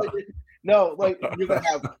 I saw it." No, like you're gonna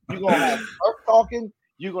have Kirk talking.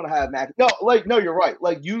 You're gonna have Mac. No, you're right.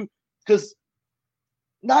 Like because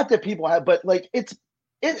not that people have, but like it's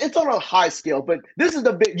on a high scale. But this is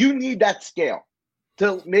the bit you need that scale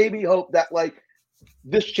to maybe hope that like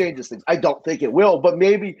this changes things. I don't think it will, but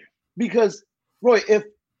maybe because Roy,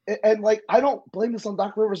 like I don't blame this on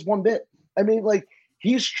Doc Rivers one bit. I mean, like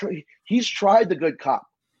he's tried the good cop.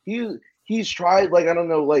 He's tried like I don't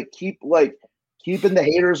know, like keeping the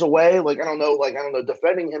haters away. Like I don't know,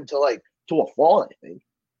 defending him to a fault. I think,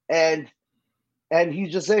 and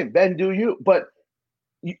he's just saying, Ben, do you? But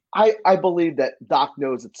I believe that Doc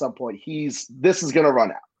knows at some point this is gonna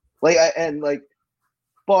run out.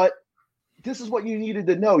 But this is what you needed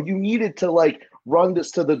to know. You needed to like run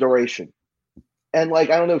this to the duration, and like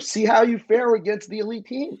I don't know, see how you fare against the elite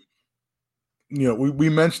team. You know, we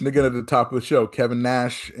mentioned again at the top of the show, Kevin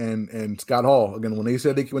Nash and Scott Hall again when they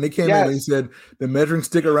came in, they said the measuring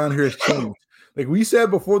stick around here has changed. Like we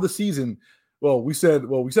said before the season. We said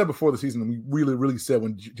before the season, and we really, really said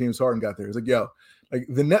when James Harden got there, it's like, yo, like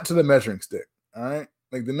the net to the measuring stick, all right?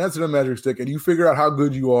 Like the net to the measuring stick, and you figure out how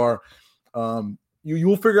good you are.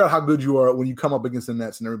 You'll figure out how good you are when you come up against the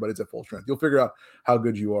Nets and everybody's at full strength. You'll figure out how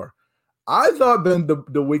good you are. I thought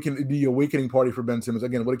the awakening party for Ben Simmons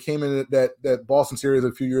again when it came in that Boston series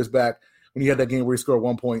a few years back when he had that game where he scored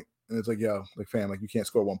 1 point, and it's like, yo, like fam, like you can't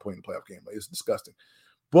score 1 point in a playoff game. Like it's disgusting.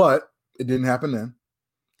 But it didn't happen then.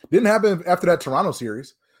 Didn't happen after that Toronto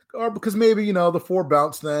series, or because maybe, you know, the 4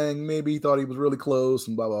 bounce thing, maybe he thought he was really close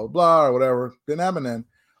and blah, blah, blah, or whatever. Didn't happen then.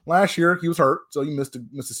 Last year, he was hurt, so he missed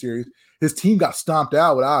the series. His team got stomped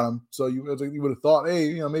out without him, so you would have thought, hey,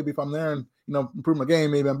 you know, maybe if I'm there and, you know, improve my game,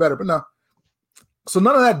 maybe I'm better. But no. So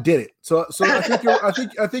none of that did it. So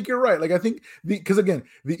I think you're right. Like I think because again,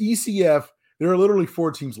 the ECF, there are literally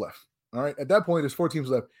 4 teams left. All right, at that point, there's 4 teams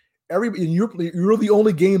left. You're the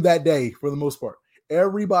only game that day for the most part.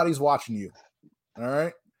 Everybody's watching you. All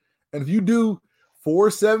right. And if you do 4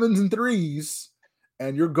 7s and 3s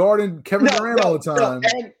and you're guarding Kevin Durant all the time.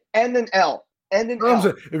 And an L. And an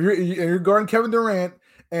L. If you're guarding Kevin Durant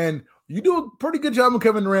and you do a pretty good job with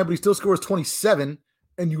Kevin Durant, but he still scores 27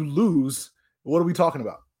 and you lose, what are we talking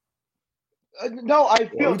about? I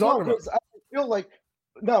feel like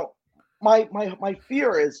my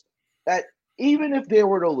fear is that even if they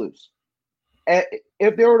were to lose,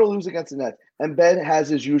 against the Nets, and Ben has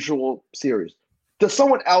his usual series, does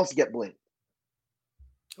someone else get blamed?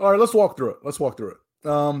 All right, let's walk through it.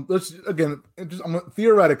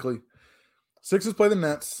 Theoretically, Sixers play the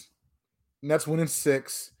Nets. Nets win in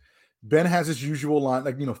 6. Ben has his usual line,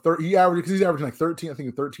 like, you know, he's averaging like 13, I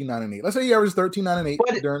think 13, 9, and 8. Let's say he averages 13, 9, and 8.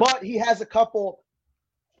 But he has a couple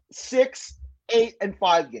 6, 8, and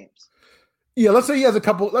 5 games. Yeah, let's say he has a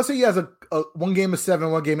couple. Let's say he has a 1 game of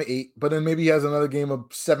 7, 1 game of 8, but then maybe he has another game of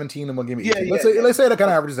 17 and 1 game of 18. Let's say that kind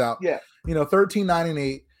of averages out. Yeah, you know, 13, 9, and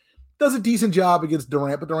 8 does a decent job against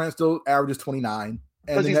Durant, but Durant still averages 29.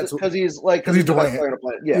 And because he's the best player on the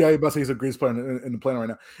planet. Yeah, yeah, he's the greatest player in the planet right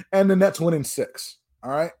now. And the Nets win in 6.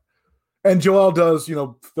 All right. And Joel does,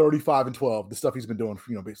 35 and 12, the stuff he's been doing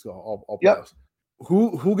for, basically all playoffs.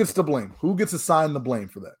 Yep. Who gets the blame? Who gets assigned the blame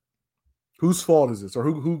for that? Whose fault is this? Or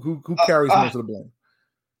who carries most of the blame?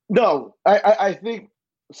 No, I think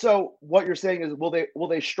so. What you're saying is, will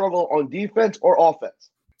they struggle on defense or offense?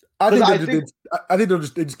 I think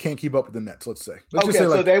they just can't keep up with the Nets. Let's say. Just say,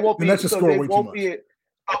 so they won't be. The Nets just score way too much.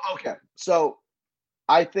 Okay, so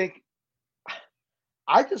I think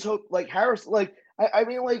I just hope Harris. I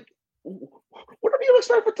mean, what are you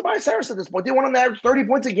expect for Tobias Harris at this point? Do you want him to average 30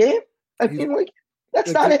 points a game? I mean,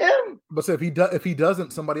 that's not him. But say if he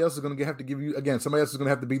doesn't, somebody else is going to have to give you again. Somebody else is going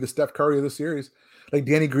to have to be the Steph Curry of the series. Like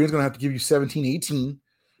Danny Green's going to have to give you 17, 18,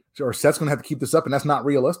 or Seth's going to have to keep this up, and that's not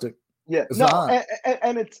realistic. Yeah,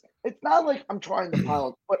 and it's not like I'm trying to pile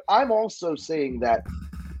up, but I'm also saying that,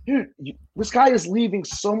 dude, this guy is leaving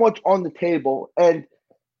so much on the table, and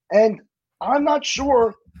I'm not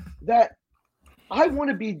sure that I want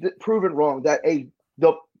to be proven wrong that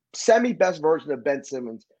the semi-best version of Ben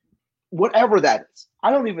Simmons, whatever that is,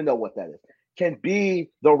 I don't even know what that is, can be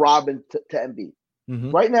the Robin to Embiid.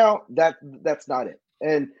 Mm-hmm. Right now, that's not it,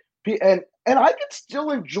 and I can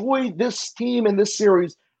still enjoy this team and this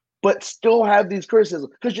series, but still have these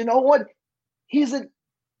criticisms. Because you know what? He's an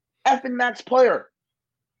effing max player.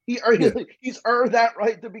 He's earned that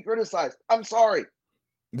right to be criticized. I'm sorry.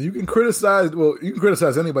 You can criticize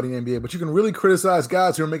anybody in the NBA, but you can really criticize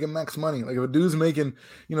guys who are making max money. Like if a dude's making,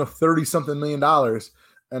 $30-something million,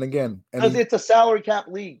 and again, because it's a salary cap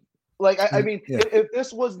league. I mean, if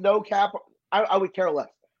this was no cap, I would care less.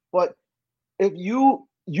 But if you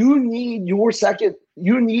need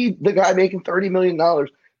you need the guy making $30 million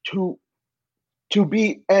to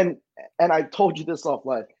be, and I told you this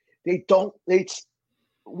offline,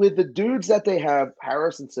 with the dudes that they have,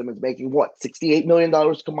 Harris and Simmons making what, $68 million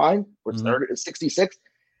combined, or 66.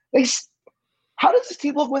 How does this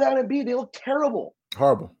team look without Embiid? They look terrible.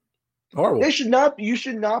 Horrible. You should not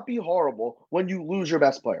be horrible when you lose your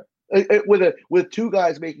best player with two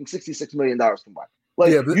guys making $66 million combined.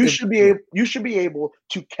 You should be able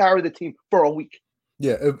to carry the team for a week.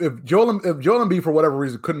 Yeah, if Joel Embiid for whatever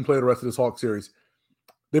reason couldn't play the rest of this Hawks series,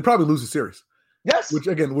 they'd probably lose the series. Yes,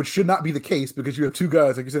 which should not be the case because you have two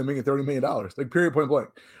guys, like you said, making $30 million, period, point blank.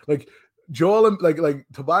 Like Joel and like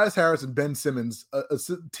Tobias Harris and Ben Simmons, a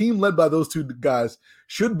team led by those two guys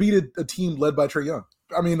should beat a team led by Trae Young.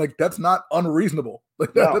 I mean, that's not unreasonable.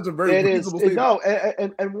 That's a very reasonable statement. No,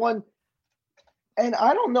 and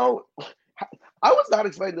I don't know. I was not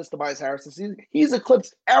expecting this Tobias Harris this season. He's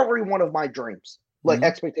eclipsed every one of my dreams.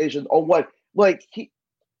 Expectations on what I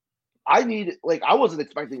wasn't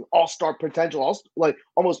expecting all-star potential,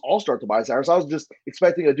 almost all-star Tobias Harris. I was just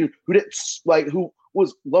expecting a dude who didn't who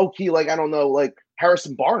was low-key,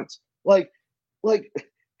 Harrison Barnes.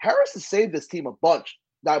 Harris has saved this team a bunch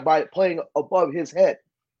by playing above his head.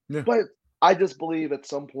 Yeah. But I just believe at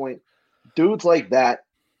some point dudes like that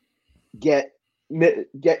get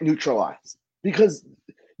neutralized because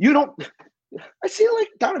you don't. I see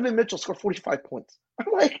Donovan Mitchell scored 45 points.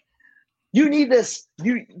 I'm like, you need this.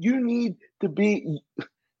 You need to be.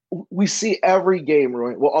 We see every game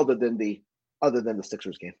ruined. Well, other than the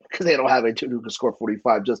Sixers game because they don't have a dude who can score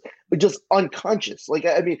 45. Just unconscious.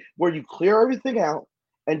 Where you clear everything out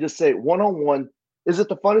and just say 1-on-1. Is it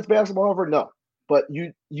the funnest basketball ever? No, but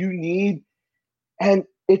you need, and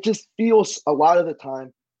it just feels a lot of the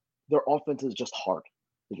time their offense is just hard.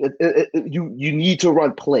 You need to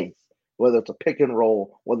run plays. Whether it's a pick and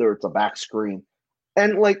roll, whether it's a back screen,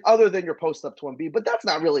 and other than your post up to Embiid, but that's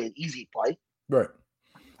not really an easy play. Right.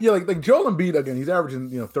 Yeah, like Joel Embiid, again, he's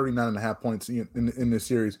averaging 39.5 points in this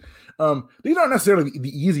series. These aren't necessarily the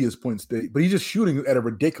easiest points, but he's just shooting at a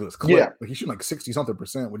ridiculous clip. Yeah. He's shooting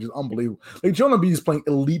 60-something%, which is unbelievable. Joel Embiid is playing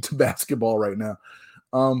elite basketball right now.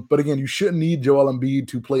 But again, you shouldn't need Joel Embiid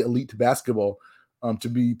to play elite basketball to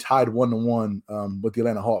be tied 1-1 with the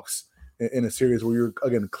Atlanta Hawks in a series where you're,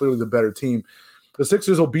 again, clearly the better team. The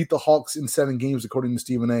Sixers will beat the Hawks in 7 games, according to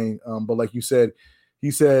Stephen A. But like you said,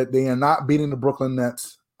 he said they are not beating the Brooklyn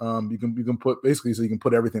Nets. You can put basically, so you can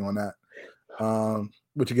put everything on that.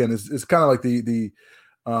 Which again is kind of like the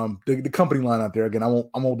company line out there. Again, I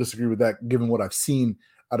won't disagree with that given what I've seen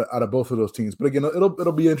out of both of those teams. But again,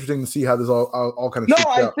 it'll be interesting to see how this all kind of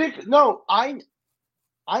shakes out.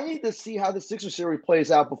 I need to see how the Sixers series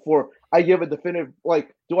plays out before I give a definitive.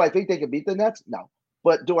 Do I think they can beat the Nets? No,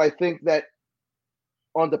 but do I think that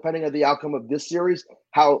depending on the outcome of this series,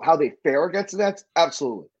 how they fare against the Nets?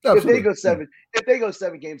 Absolutely. If they go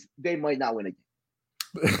 7 games, they might not win a game.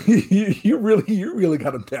 you really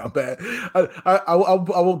got them down bad. I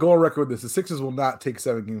will go on record with this. The Sixers will not take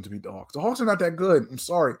 7 games to beat the Hawks. The Hawks are not that good. I'm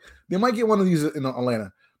sorry. They might get one of these in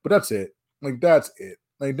Atlanta, but that's it. That's it.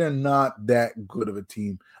 They're not that good of a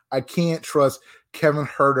team. I can't trust Kevin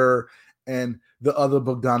Huerter and the other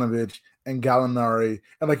Bogdanovich and Gallinari,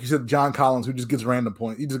 and like you said, John Collins, who just gets random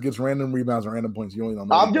points. He just gets random rebounds and random points. You only don't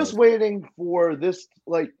know. I'm just waiting for this,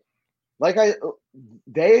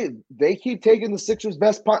 they keep taking the Sixers'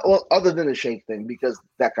 best punt, well, other than the Shake thing, because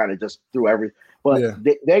that kind of just threw everything. But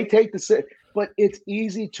they take but it's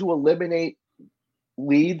easy to eliminate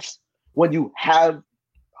leads when you have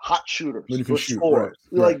hot shooters, when you can shoot, scorers.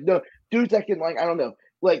 Right. The dudes that can, I don't know,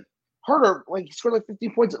 Herter, he scored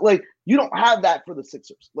 15 points. You don't have that for the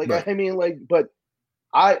Sixers. Right. I mean, but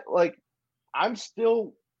I'm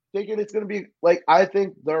still thinking it's going to be I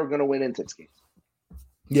think they're going to win in 6 games.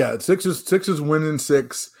 Yeah, Sixers win in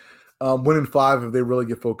 6, win in 5 if they really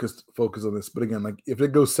get focused on this. But again, if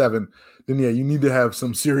it goes 7, then you need to have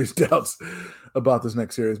some serious doubts about this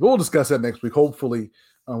next series. But we'll discuss that next week. Hopefully,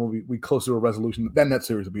 we'll be close to a resolution. That net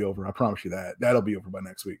series will be over. I promise you that. That'll be over by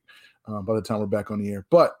next week. By the time we're back on the air.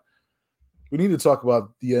 But we need to talk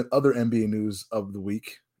about the other NBA news of the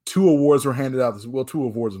week. 2 awards were handed out. 2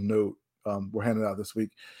 awards of note were handed out this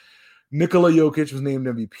week. Nikola Jokic was named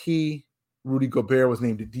MVP. Rudy Gobert was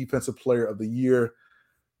named Defensive Player of the Year.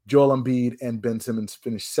 Joel Embiid and Ben Simmons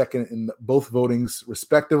finished second in both votings,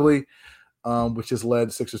 respectively, which has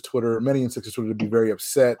led many in Sixers Twitter to be very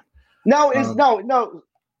upset. Answer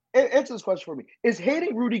this question for me. Is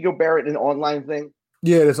hating Rudy Gobert an online thing?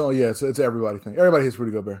 Yeah, it's everybody thing. Everybody hates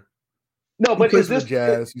Rudy Gobert. No, but is this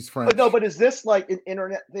Jazz? He's French. But is this an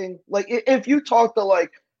internet thing? If you talk to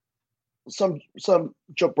some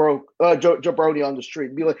jabroni on the street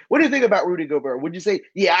and be like, "What do you think about Rudy Gobert?" Would you say,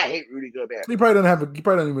 "Yeah, I hate Rudy Gobert"? He probably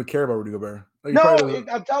don't even care about Rudy Gobert.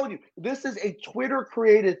 I'm telling you, this is a Twitter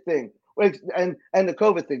created thing. And the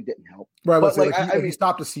COVID thing didn't help. Right, but he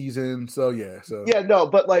stopped the season, so yeah.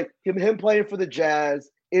 But him playing for the Jazz.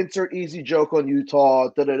 Insert easy joke on Utah.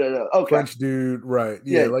 Okay. French dude, right?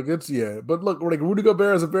 Yeah, But look, Rudy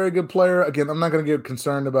Gobert is a very good player. Again, I'm not going to get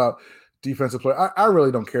concerned about defensive player. I really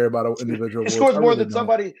don't care about an individual. He scores more than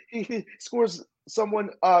somebody. He scores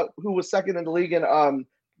someone who was second in the league in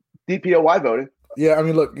DPOY voting. Yeah, I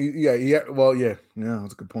mean, look, that's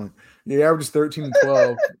a good point. Yeah, he averages 13 and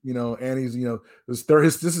 12. And he's this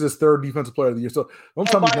is his 3rd defensive player of the year. So don't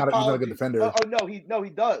tell me he's not a good defender. He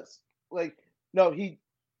does. He's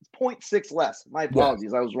 0.6 less. My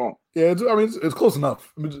apologies, I was wrong. Yeah, it's close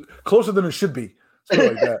enough. Closer than it should be.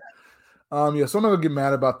 Something like that. So I'm not gonna get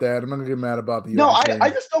mad about that. I'm not gonna get mad about the. I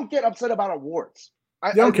just don't get upset about awards.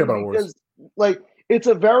 I don't care about awards. It's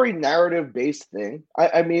a very narrative based thing.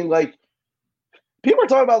 I mean, people are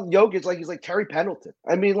talking about Jokic like he's like Terry Pendleton.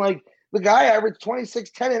 I mean, the guy averaged 26,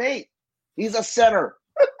 10, and 8. He's a center.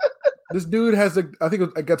 This dude has I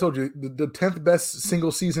think I told you, the 10th best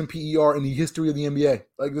single season PER in the history of the NBA.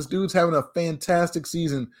 This dude's having a fantastic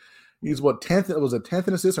season. He's 10th? It was a 10th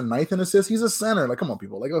in assists or 9th in assists. He's a center. Come on,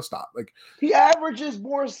 people. Let's stop. He averages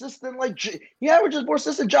more assists than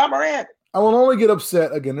John Morant. I will only get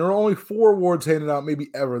upset again. There are only 4 awards handed out, maybe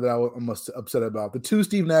ever, that I'm most upset about. The 2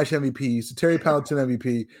 Steve Nash MVPs, the Terry Pendleton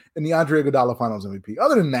MVP, and the Andre Iguodala Finals MVP.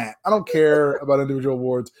 Other than that, I don't care about individual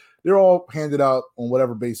awards. They're all handed out on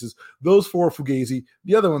whatever basis. Those 4 are Fugazi.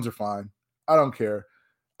 The other ones are fine. I don't care.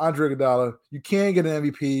 Andre Iguodala, you can't get an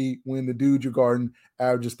MVP when the dude you're guarding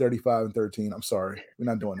averages 35 and 13. I'm sorry. We're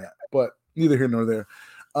not doing that. But neither here nor there.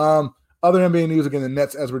 Other NBA news, again, the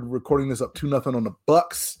Nets, as we're recording this, up 2-0 on the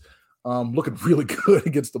Bucks. Looking really good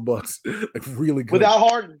against the Bucks. Really good. Without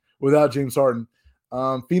Harden. Without James Harden.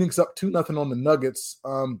 Phoenix up 2-0 on the Nuggets.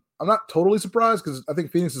 I'm not totally surprised because I think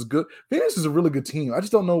Phoenix is good. Phoenix is a really good team. I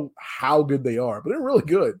just don't know how good they are, but they're really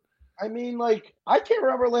good. I mean, I can't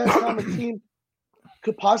remember last time a team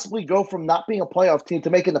could possibly go from not being a playoff team to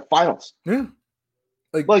making the finals. Yeah.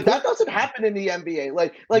 That doesn't happen in the NBA.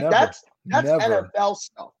 Never. That's NFL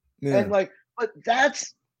stuff. Yeah. And but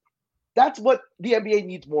that's what the NBA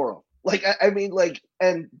needs more of.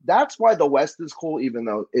 And that's why the West is cool, even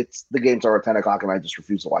though the games are at 10 o'clock and I just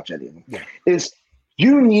refuse to watch any of them. Yeah. Is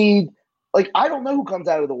you need, I don't know who comes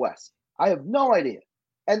out of the West. I have no idea.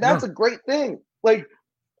 And that's a great thing.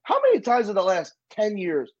 How many times in the last 10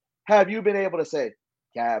 years have you been able to say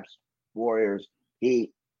Cavs, Warriors,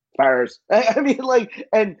 Heat, Spurs? I mean,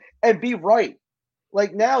 and be right.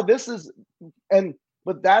 Now this is,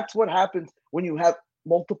 but that's what happens when you have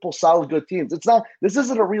multiple solid good teams. This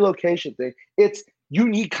isn't a relocation thing. It's you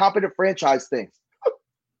need competent franchise things.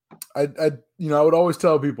 I would always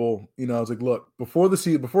tell people, I was look, before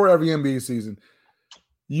every NBA season,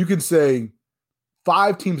 you can say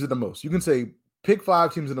 5 teams at the most. You can say pick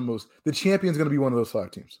 5 teams at the most. The champion's going to be one of those 5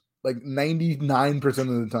 teams, like 99% of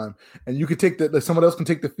the time. And you could take someone else can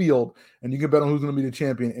take the field, and you can bet on who's going to be the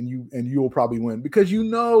champion, and you will probably win because you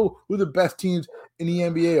know who the best teams in the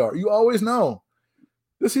NBA are. You always know.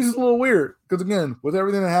 This season's a little weird because, again, with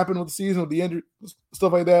everything that happened with the season, with the injury,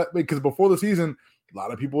 stuff like that, because before the season, a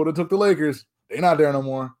lot of people would have took the Lakers. They're not there no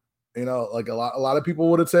more. You know, like a lot of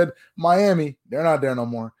people would have said Miami. They're not there no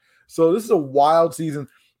more. So this is a wild season.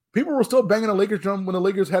 People were still banging the Lakers drum when the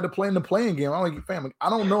Lakers had to play in the playing game. I'm like, fam,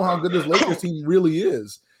 I don't know how good this Lakers team really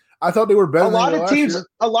is. I thought they were better. A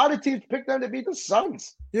lot of teams picked them to beat the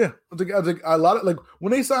Suns. Yeah, I was like a lot of like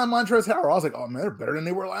when they signed Montrezl Harrell, I was like, oh man, they're better than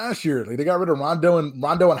they were last year. Like they got rid of Rondo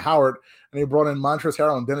and Howard, and they brought in Montrezl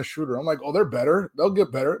Harrell and Dennis Schroeder. I'm like, oh, they're better. They'll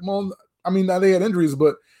get better. Well, I mean, now they had injuries,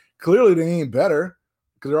 but clearly they ain't better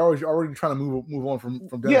because they're already trying to move on from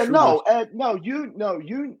Dennis Schroeder.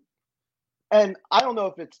 You, and I don't know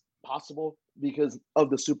if it's possible because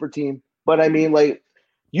of the super team, but I mean, like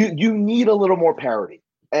you need a little more parity.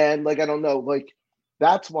 And like I don't know, like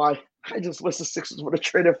that's why I just wish the Sixers would have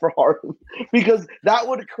traded for Harden because that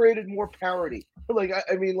would have created more parity. Like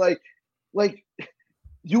I mean, like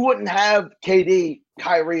you wouldn't have KD,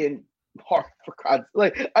 Kyrie, and Harden for God's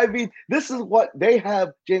like. I mean, this is what they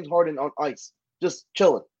have: James Harden on ice, just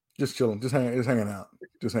chilling, just hanging out.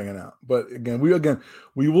 But again,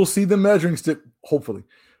 we will see the measuring stick. Hopefully,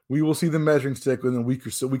 we will see the measuring stick within a week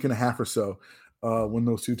and a half or so when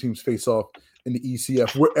those two teams face off in the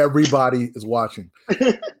ECF where everybody is watching.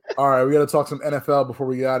 All right, we got to talk some NFL before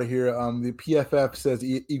we get out of here. The PFF says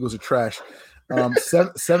the Eagles are trash.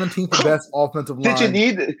 17th best offensive line. Did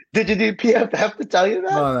you need PFF to tell you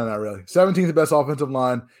that? No, not really. 17th best offensive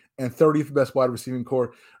line and 30th best wide receiving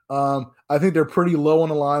core. I think they're pretty low on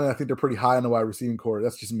the line, and I think they're pretty high on the wide receiving core.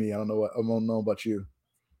 That's just me. I don't know about you.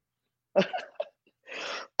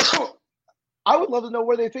 I would love to know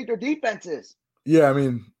where they think their defense is. Yeah, I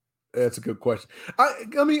mean, that's a good question.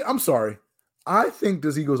 I mean, I'm sorry. I think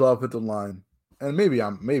this Eagles offensive line, and maybe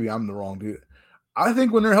I'm the wrong dude. I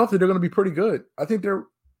think when they're healthy, they're going to be pretty good. I think 10,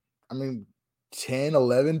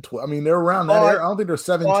 11, 12. I mean, they're around that area. I don't think they're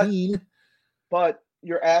 17. But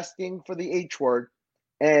you're asking for the H word,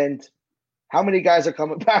 and how many guys are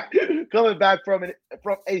coming back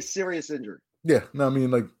from a serious injury? Yeah, no, I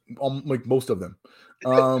mean, like most of them.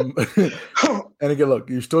 And again, look,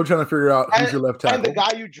 you're still trying to figure out who's your left tackle. And the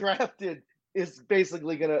guy you drafted is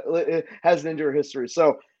basically has an injury history.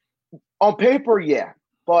 So on paper, yeah,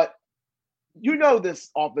 but you know this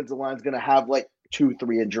offensive line is going to have like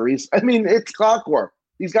 2-3 injuries. I mean, it's clockwork.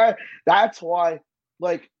 These guys. That's why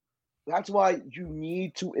you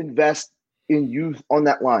need to invest in youth on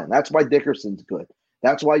that line. That's why Dickerson's good.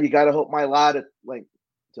 That's why you got to hope my lad like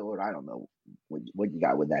Dillard. I don't know what you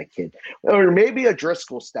got with that kid, or maybe a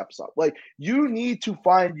Driscoll steps up. Like you need to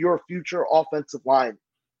find your future offensive line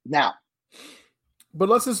now. But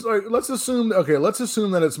let's assume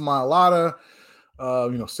that it's Mailata,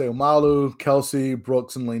 Seumalo, Kelsey,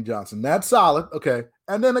 Brooks, and Lane Johnson. That's solid. Okay.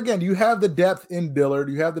 And then again, you have the depth in Dillard.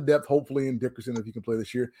 You have the depth, hopefully, in Dickerson if he can play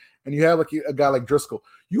this year. And you have like a guy like Driscoll.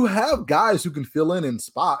 You have guys who can fill in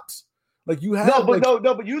spots. Like you have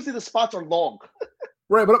but usually the spots are long.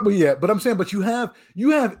 Right, but I'm saying, but you have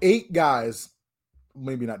 8 guys,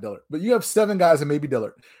 maybe not Dillard, but you have 7 guys and maybe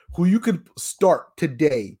Dillard who you could start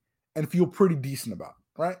today and feel pretty decent about,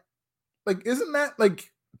 right? Like, isn't that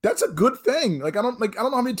like that's a good thing? Like, I don't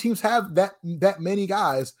know how many teams have that many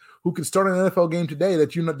guys who can start an NFL game today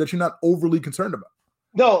that you're not overly concerned about.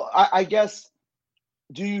 No, I guess.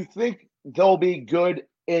 Do you think they'll be good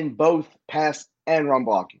in both pass and run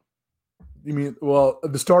blocking? You mean, well,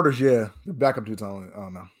 the starters, yeah. The backup dudes, I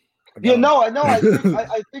don't know.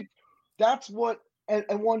 I think that's what, and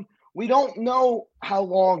one, we don't know how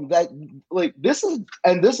long that, like, this is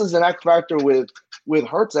an X factor with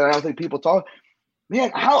Hurts, and I don't think people talk. Man,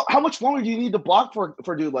 how much longer do you need to block for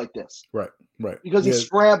a dude like this? Right. Because he's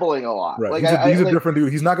scrambling a lot. Right. Like, he's a different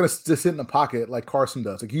dude. He's not going to sit in the pocket like Carson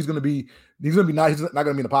does. Like he's not going to be in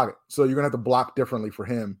the pocket. So you're going to have to block differently for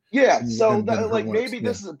him. Yeah. So maybe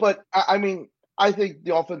this is, but I mean, I think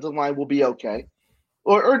the offensive line will be okay,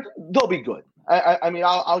 or they'll be good. I mean,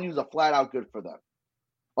 I'll use a flat out good for them.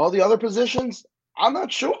 All the other positions, I'm not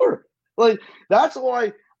sure. Like that's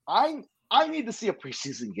why I need to see a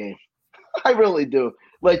preseason game. I really do.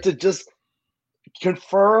 Like to just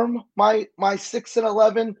confirm my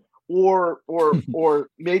 6-11 or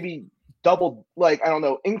maybe double, like, I don't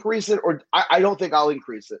know, increase it, or I don't think I'll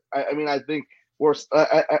increase it. I mean, I think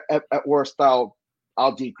at worst I'll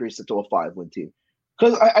decrease it to a 5-win team.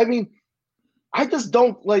 Because I mean, I just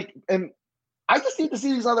don't like, and I just need to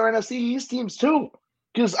see these other NFC East teams too,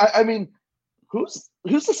 because I mean, who's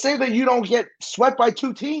to say that you don't get swept by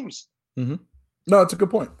 2 teams? Mm-hmm. No, it's a good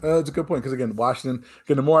point. It's a good point because again, Washington.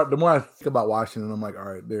 Again, the more I think about Washington, I'm like, all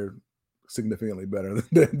right, they're significantly better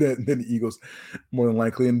than the Eagles, more than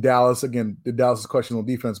likely. And Dallas, again, Dallas is questionable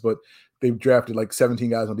defense, but they've drafted like 17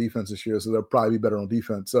 guys on defense this year, so they'll probably be better on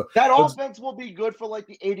defense. So that offense will be good for like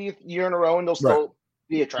the 80th year in a row, and they'll still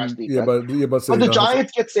be a trash defense. Yeah, but the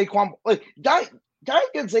Giants get Saquon. Like Giants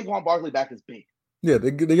get Saquon Barkley back is big. Yeah,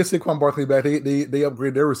 they get Saquon Barkley back. They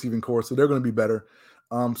upgrade their receiving core, so they're going to be better.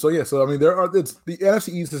 So I mean, it's the NFC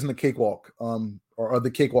East isn't a cakewalk, or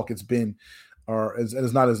the cakewalk it's been, or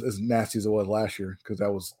it's not as nasty as it was last year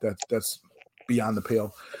because that's beyond the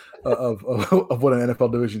pale of what an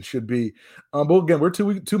NFL division should be. But again, we're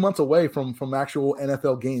 2 months away from actual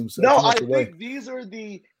NFL games. No, I think these are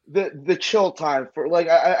the chill time for like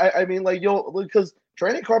I mean like because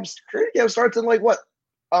training camp starts in like what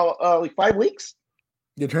like 5 weeks.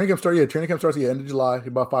 Yeah, training camp starts at the end of July,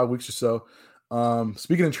 about 5 weeks or so.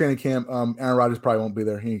 Speaking of training camp, Aaron Rodgers probably won't be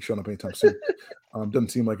there. He ain't showing up anytime soon. Doesn't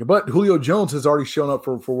seem like it. But Julio Jones has already shown up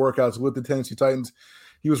for workouts with the Tennessee Titans.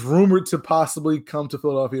 He was rumored to possibly come to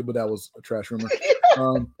Philadelphia, but that was a trash rumor.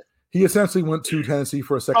 He essentially went to Tennessee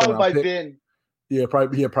for a second round pick. Vin. Yeah,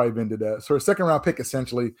 probably Vin did that. So a second round pick,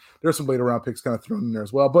 essentially. There's some later round picks kind of thrown in there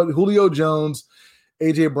as well. But Julio Jones,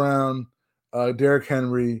 AJ Brown, Derrick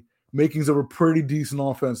Henry, makings of a pretty decent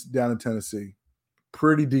offense down in Tennessee.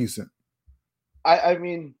 Pretty decent. I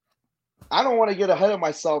mean, I don't want to get ahead of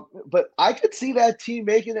myself, but I could see that team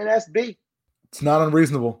making an SB. It's not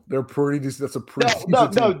unreasonable. They're pretty decent. That's a pretty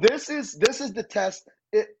decent team. This is the test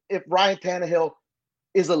if Ryan Tannehill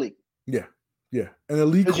is elite. Yeah. An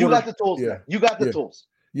elite quarterback. You got the tools. Yeah. You got the tools.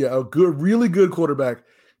 Yeah, really good quarterback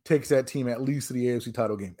takes that team at least to the AFC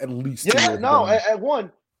title game. At least. Yeah, no, at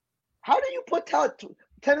one. How do you put 10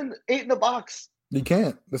 and 8 in the box? You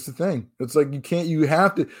can't. That's the thing. It's like you can't. You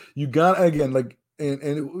have to. You got again. Like and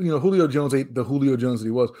Julio Jones ain't the Julio Jones that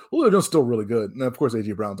he was. Julio Jones is still really good, and of course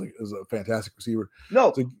AJ Brown is a fantastic receiver.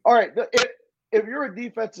 No, so, all right. If you're a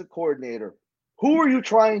defensive coordinator, who are you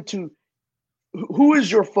trying to? Who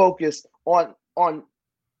is your focus on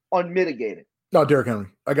mitigating? No, Derrick Henry.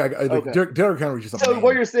 Okay. Derrick Henry just. So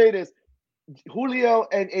what you're saying is Julio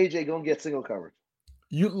and AJ gonna get single coverage.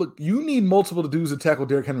 You need multiple dudes to tackle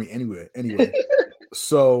Derrick Henry anyway.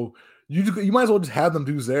 So you might as well just have them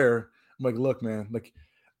dudes there. I'm like, look, man, like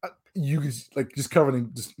you just cover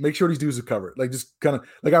them, just make sure these dudes are covered. Like just kind of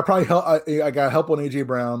like I probably help. I got help on AJ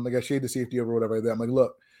Brown. Like I shade the safety over whatever like that. I'm like,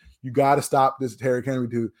 look, you got to stop this Derrick Henry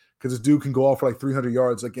dude because this dude can go off for like 300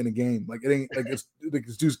 yards like in a game. Like it ain't like it's like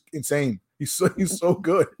this dude's insane. He's so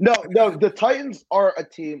good. No, the Titans are a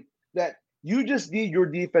team that you just need your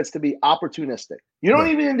defense to be opportunistic. You don't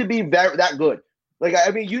even need to be that good. Like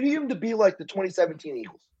I mean, you need them to be like the 2017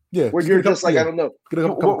 Eagles. Yeah, where you're just like I don't know.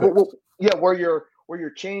 Where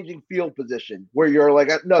you're changing field position, where you're like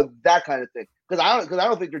that kind of thing. Because I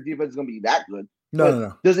don't think their defense is going to be that good.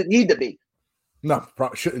 No. Does it need to be? No,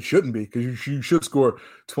 it shouldn't be because you should score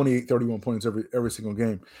 28, 31 points every single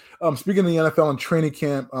game. Speaking of the NFL and training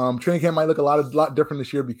camp might look a lot different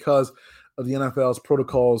this year because of the NFL's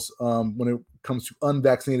protocols when it comes to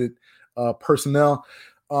unvaccinated personnel.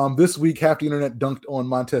 This week, half the internet dunked on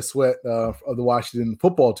Montez Sweat of the Washington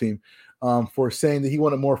football team for saying that he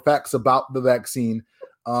wanted more facts about the vaccine.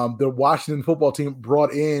 The Washington football team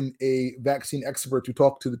brought in a vaccine expert to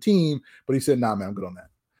talk to the team, but he said, nah, man, I'm good on that.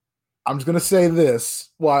 I'm just going to say this.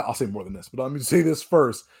 Well, I'll say more than this, but I'm going to say this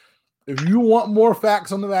first. If you want more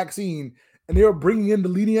facts on the vaccine and they are bringing in the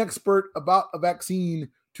leading expert about a vaccine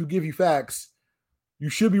to give you facts, you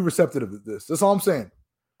should be receptive to this. That's all I'm saying.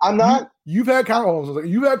 I'm not. You've had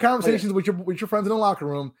conversations with your friends in the locker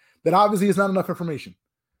room that obviously is not enough information.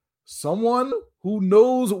 Someone who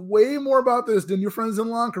knows way more about this than your friends in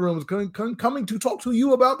the locker room is coming to talk to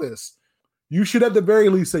you about this. You should at the very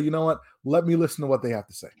least say, you know what? Let me listen to what they have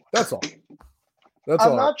to say. That's all.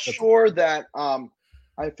 I'm not sure that I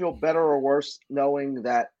feel better or worse knowing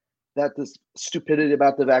that this stupidity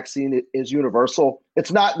about the vaccine is universal.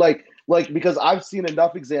 It's not like because I've seen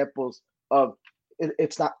enough examples of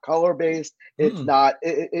it's not color based. It's not.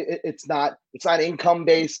 It's not income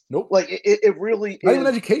based. Nope. Like it really not is. Even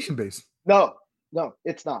education based. No,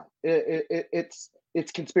 it's not. It's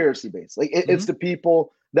conspiracy based. Like it's the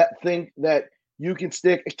people that think that you can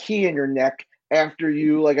stick a key in your neck after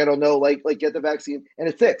you get the vaccine and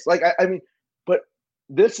it's fixed. Like I mean, but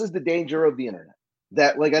this is the danger of the internet.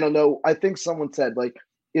 That I don't know. I think someone said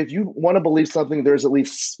if you want to believe something, there's at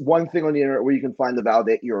least one thing on the internet where you can find to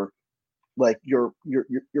validate you're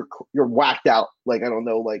whacked out. I don't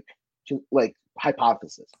know,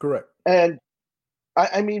 hypothesis. Correct. And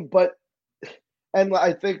I mean, but, and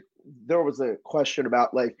I think there was a question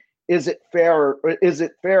about like, is it fair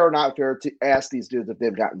or not fair to ask these dudes if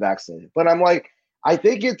they've gotten vaccinated? But I'm like, I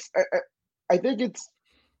think it's, I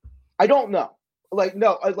don't know. Like,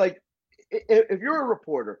 no, like if you're a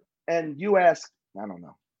reporter and you ask, I don't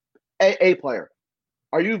know, a player,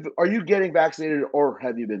 are you getting vaccinated or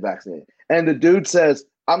have you been vaccinated? And the dude says,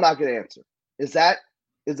 I'm not going to answer. Is that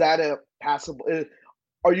a passable?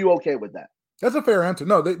 Are you okay with that? That's a fair answer.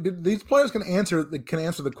 No, these players can answer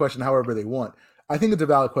the question however they want. I think it's a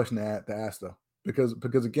valid question to ask though, because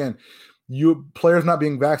again, players not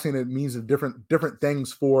being vaccinated means different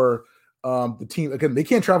things for the team. Again, they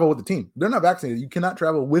can't travel with the team. They're not vaccinated. You cannot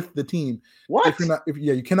travel with the team. What?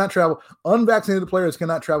 You cannot travel. Unvaccinated players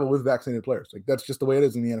cannot travel with vaccinated players. Like that's just the way it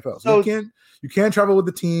is in the NFL. So you can't travel with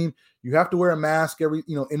the team. You have to wear a mask in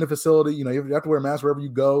the facility. You have to wear a mask wherever you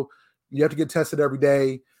go. You have to get tested every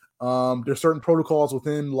day. There's certain protocols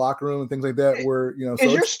within the locker room and things like that where, so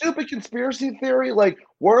is your stupid conspiracy theory like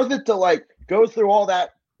worth it to like go through all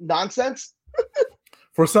that nonsense?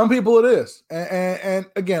 For some people it is. And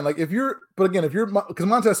again, like because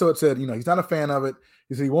Montez Sweat said, he's not a fan of it.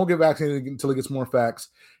 He said he won't get vaccinated until he gets more facts.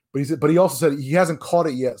 But he also said he hasn't caught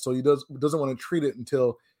it yet. So he doesn't want to treat it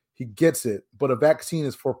until he gets it. But a vaccine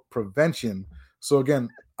is for prevention. So again,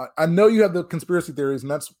 I know you have the conspiracy theories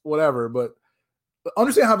and that's whatever, but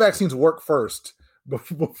understand how vaccines work first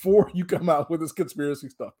before you come out with this conspiracy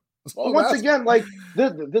stuff. Once again, like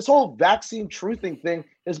this whole vaccine truthing thing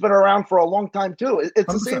has been around for a long time too. It's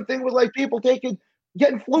 100%. The same thing with like people getting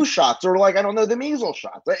flu shots or like, I don't know, the measles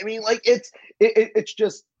shots. I mean, like it's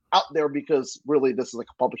just out there because really this is like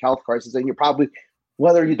a public health crisis, and you probably,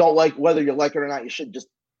 whether you like it or not, you should just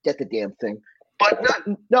get the damn thing. But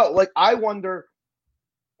like I wonder,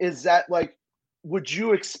 is that like, would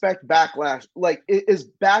you expect backlash? Like, is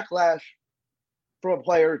backlash from a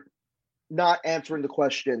player not answering the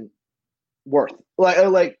question worth?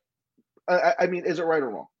 I mean, is it right or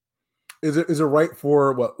wrong? Is it right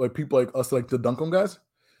for what, like people like us, like the Duncan guys?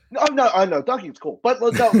 No, I know Dunking's cool, but no,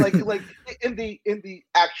 like in the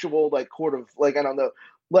actual like court of like, I don't know,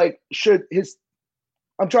 like should the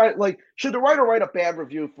writer write a bad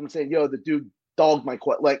review from saying, yo, the dude dogged my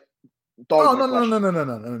like. Oh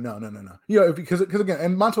no! Yeah, because again,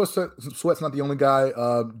 and Montez Sweat's not the only guy.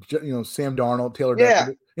 Sam Darnold, Taylor. Yeah.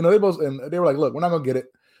 Decker, they both, and they were like, "Look, we're not gonna get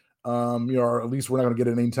it. Or at least we're not gonna get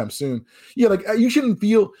it anytime soon." Yeah, like you shouldn't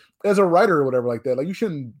feel as a writer or whatever like that. Like you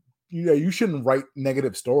shouldn't write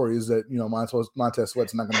negative stories that Montez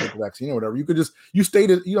Sweat's not gonna get the vaccine or whatever. You could just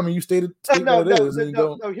state it. You stated what it is.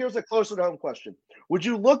 No, here's a closer to home question: would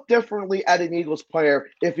you look differently at an Eagles player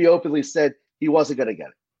if he openly said he wasn't gonna get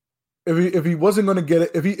it? If he wasn't going to get it,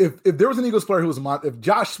 if there was an Eagles player who was if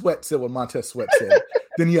Josh Sweat said what Montez Sweat said,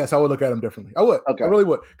 then yes, I would look at him differently. I would. Okay. I really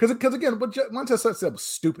would. Because again, what Montez Sweat said was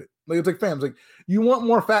stupid. Like it's like fams, like you want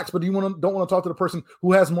more facts, but you don't want to talk to the person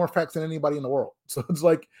who has more facts than anybody in the world. So it's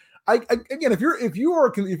like, again, if you are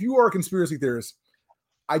a conspiracy theorist,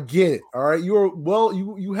 I get it. All right,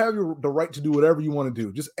 you have the right to do whatever you want to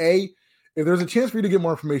do. Just if there's a chance for you to get more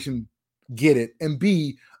information, get it, and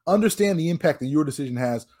B, understand the impact that your decision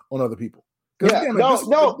has on other people. Yeah, again, there's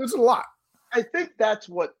a lot. I think that's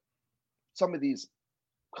what some of these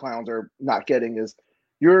clowns are not getting is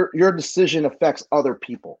your decision affects other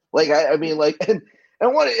people. Like I mean, like and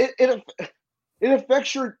what it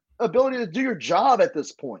affects your ability to do your job at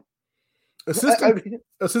this point. Assistant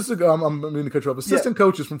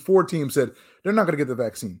coaches from 4 teams said they're not going to get the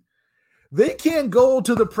vaccine. They can't go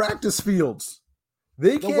to the practice fields.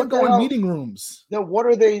 They can't go in meeting rooms. Then what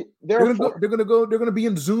are they there for? They're going to be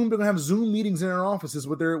in Zoom. They're going to have Zoom meetings in their offices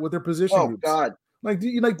with their position groups. Oh God!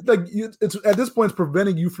 It's at this point it's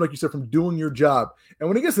preventing you from, like you said, from doing your job. And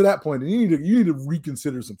when it gets to that point, you need to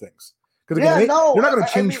reconsider some things because again, they're not going to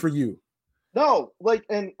change for you. No, like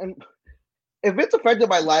and if it's affected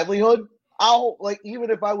by livelihood, I'll even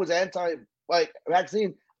if I was anti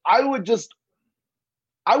vaccine, I would just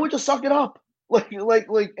suck it up.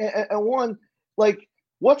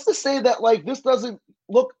 What's to say that this doesn't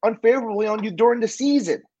look unfavorably on you during the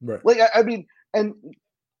season? Right. I mean, and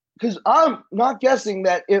because I'm not guessing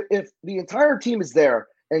that if the entire team is there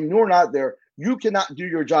and you're not there, you cannot do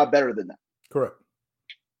your job better than that. Correct.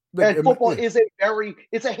 And football is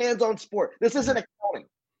it's a hands-on sport. This isn't accounting.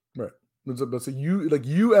 Right. But so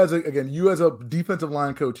you as a defensive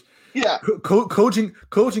line coach, yeah,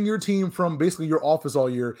 coaching your team from basically your office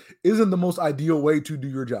all year isn't the most ideal way to do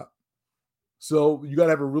your job. So you got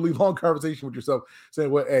to have a really long conversation with yourself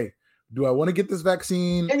saying, well, hey, do I want to get this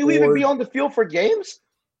vaccine? Can you even be on the field for games?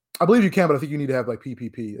 I believe you can, but I think you need to have like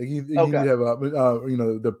PPP. Like you need to have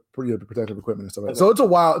the protective equipment and stuff like that. So it's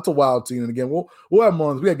a wild scene. And again, we'll have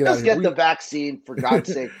more. We gotta get out of here. Just get the vaccine for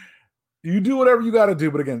God's sake. You do whatever you got to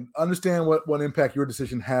do, but again, understand what impact your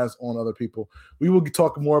decision has on other people. We will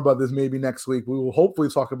talk more about this maybe next week. We will hopefully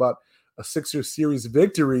talk about a Sixers series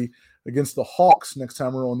victory against the Hawks next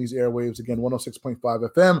time we're on these airwaves. Again, 106.5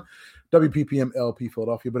 FM, WPPM LP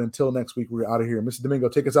Philadelphia. But until next week, we're out of here. Mr. Domingo,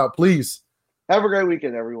 take us out, please. Have a great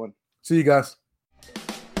weekend, everyone. See you guys.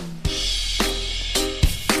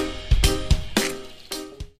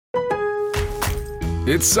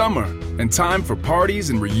 It's summer and time for parties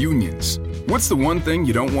and reunions. What's the one thing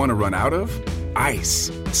you don't want to run out of?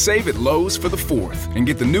 Ice. Save at Lowe's for the 4th and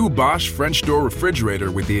get the new Bosch French door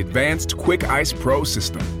refrigerator with the advanced Quick Ice Pro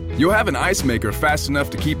system. You'll have an ice maker fast enough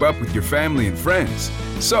to keep up with your family and friends.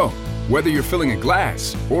 So, whether you're filling a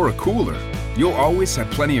glass or a cooler, you'll always have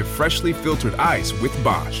plenty of freshly filtered ice with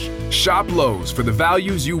Bosch. Shop Lowe's for the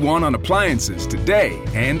values you want on appliances today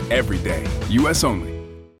and every day. U.S. only.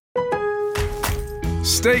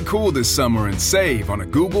 Stay cool this summer and save on a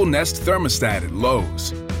Google Nest thermostat at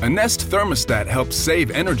Lowe's. A Nest thermostat helps save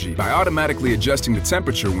energy by automatically adjusting the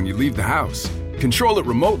temperature when you leave the house. Control it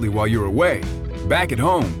remotely while you're away. Back at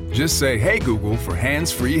home, just say, "Hey Google" for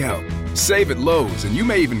hands-free help. Save at Lowe's, and you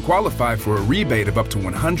may even qualify for a rebate of up to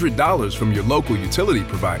 $100 from your local utility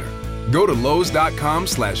provider. Go to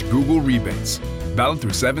Lowe's.com/Google rebates. Valid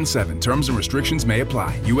through 7/7. Terms and restrictions may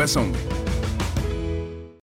apply. U.S. only.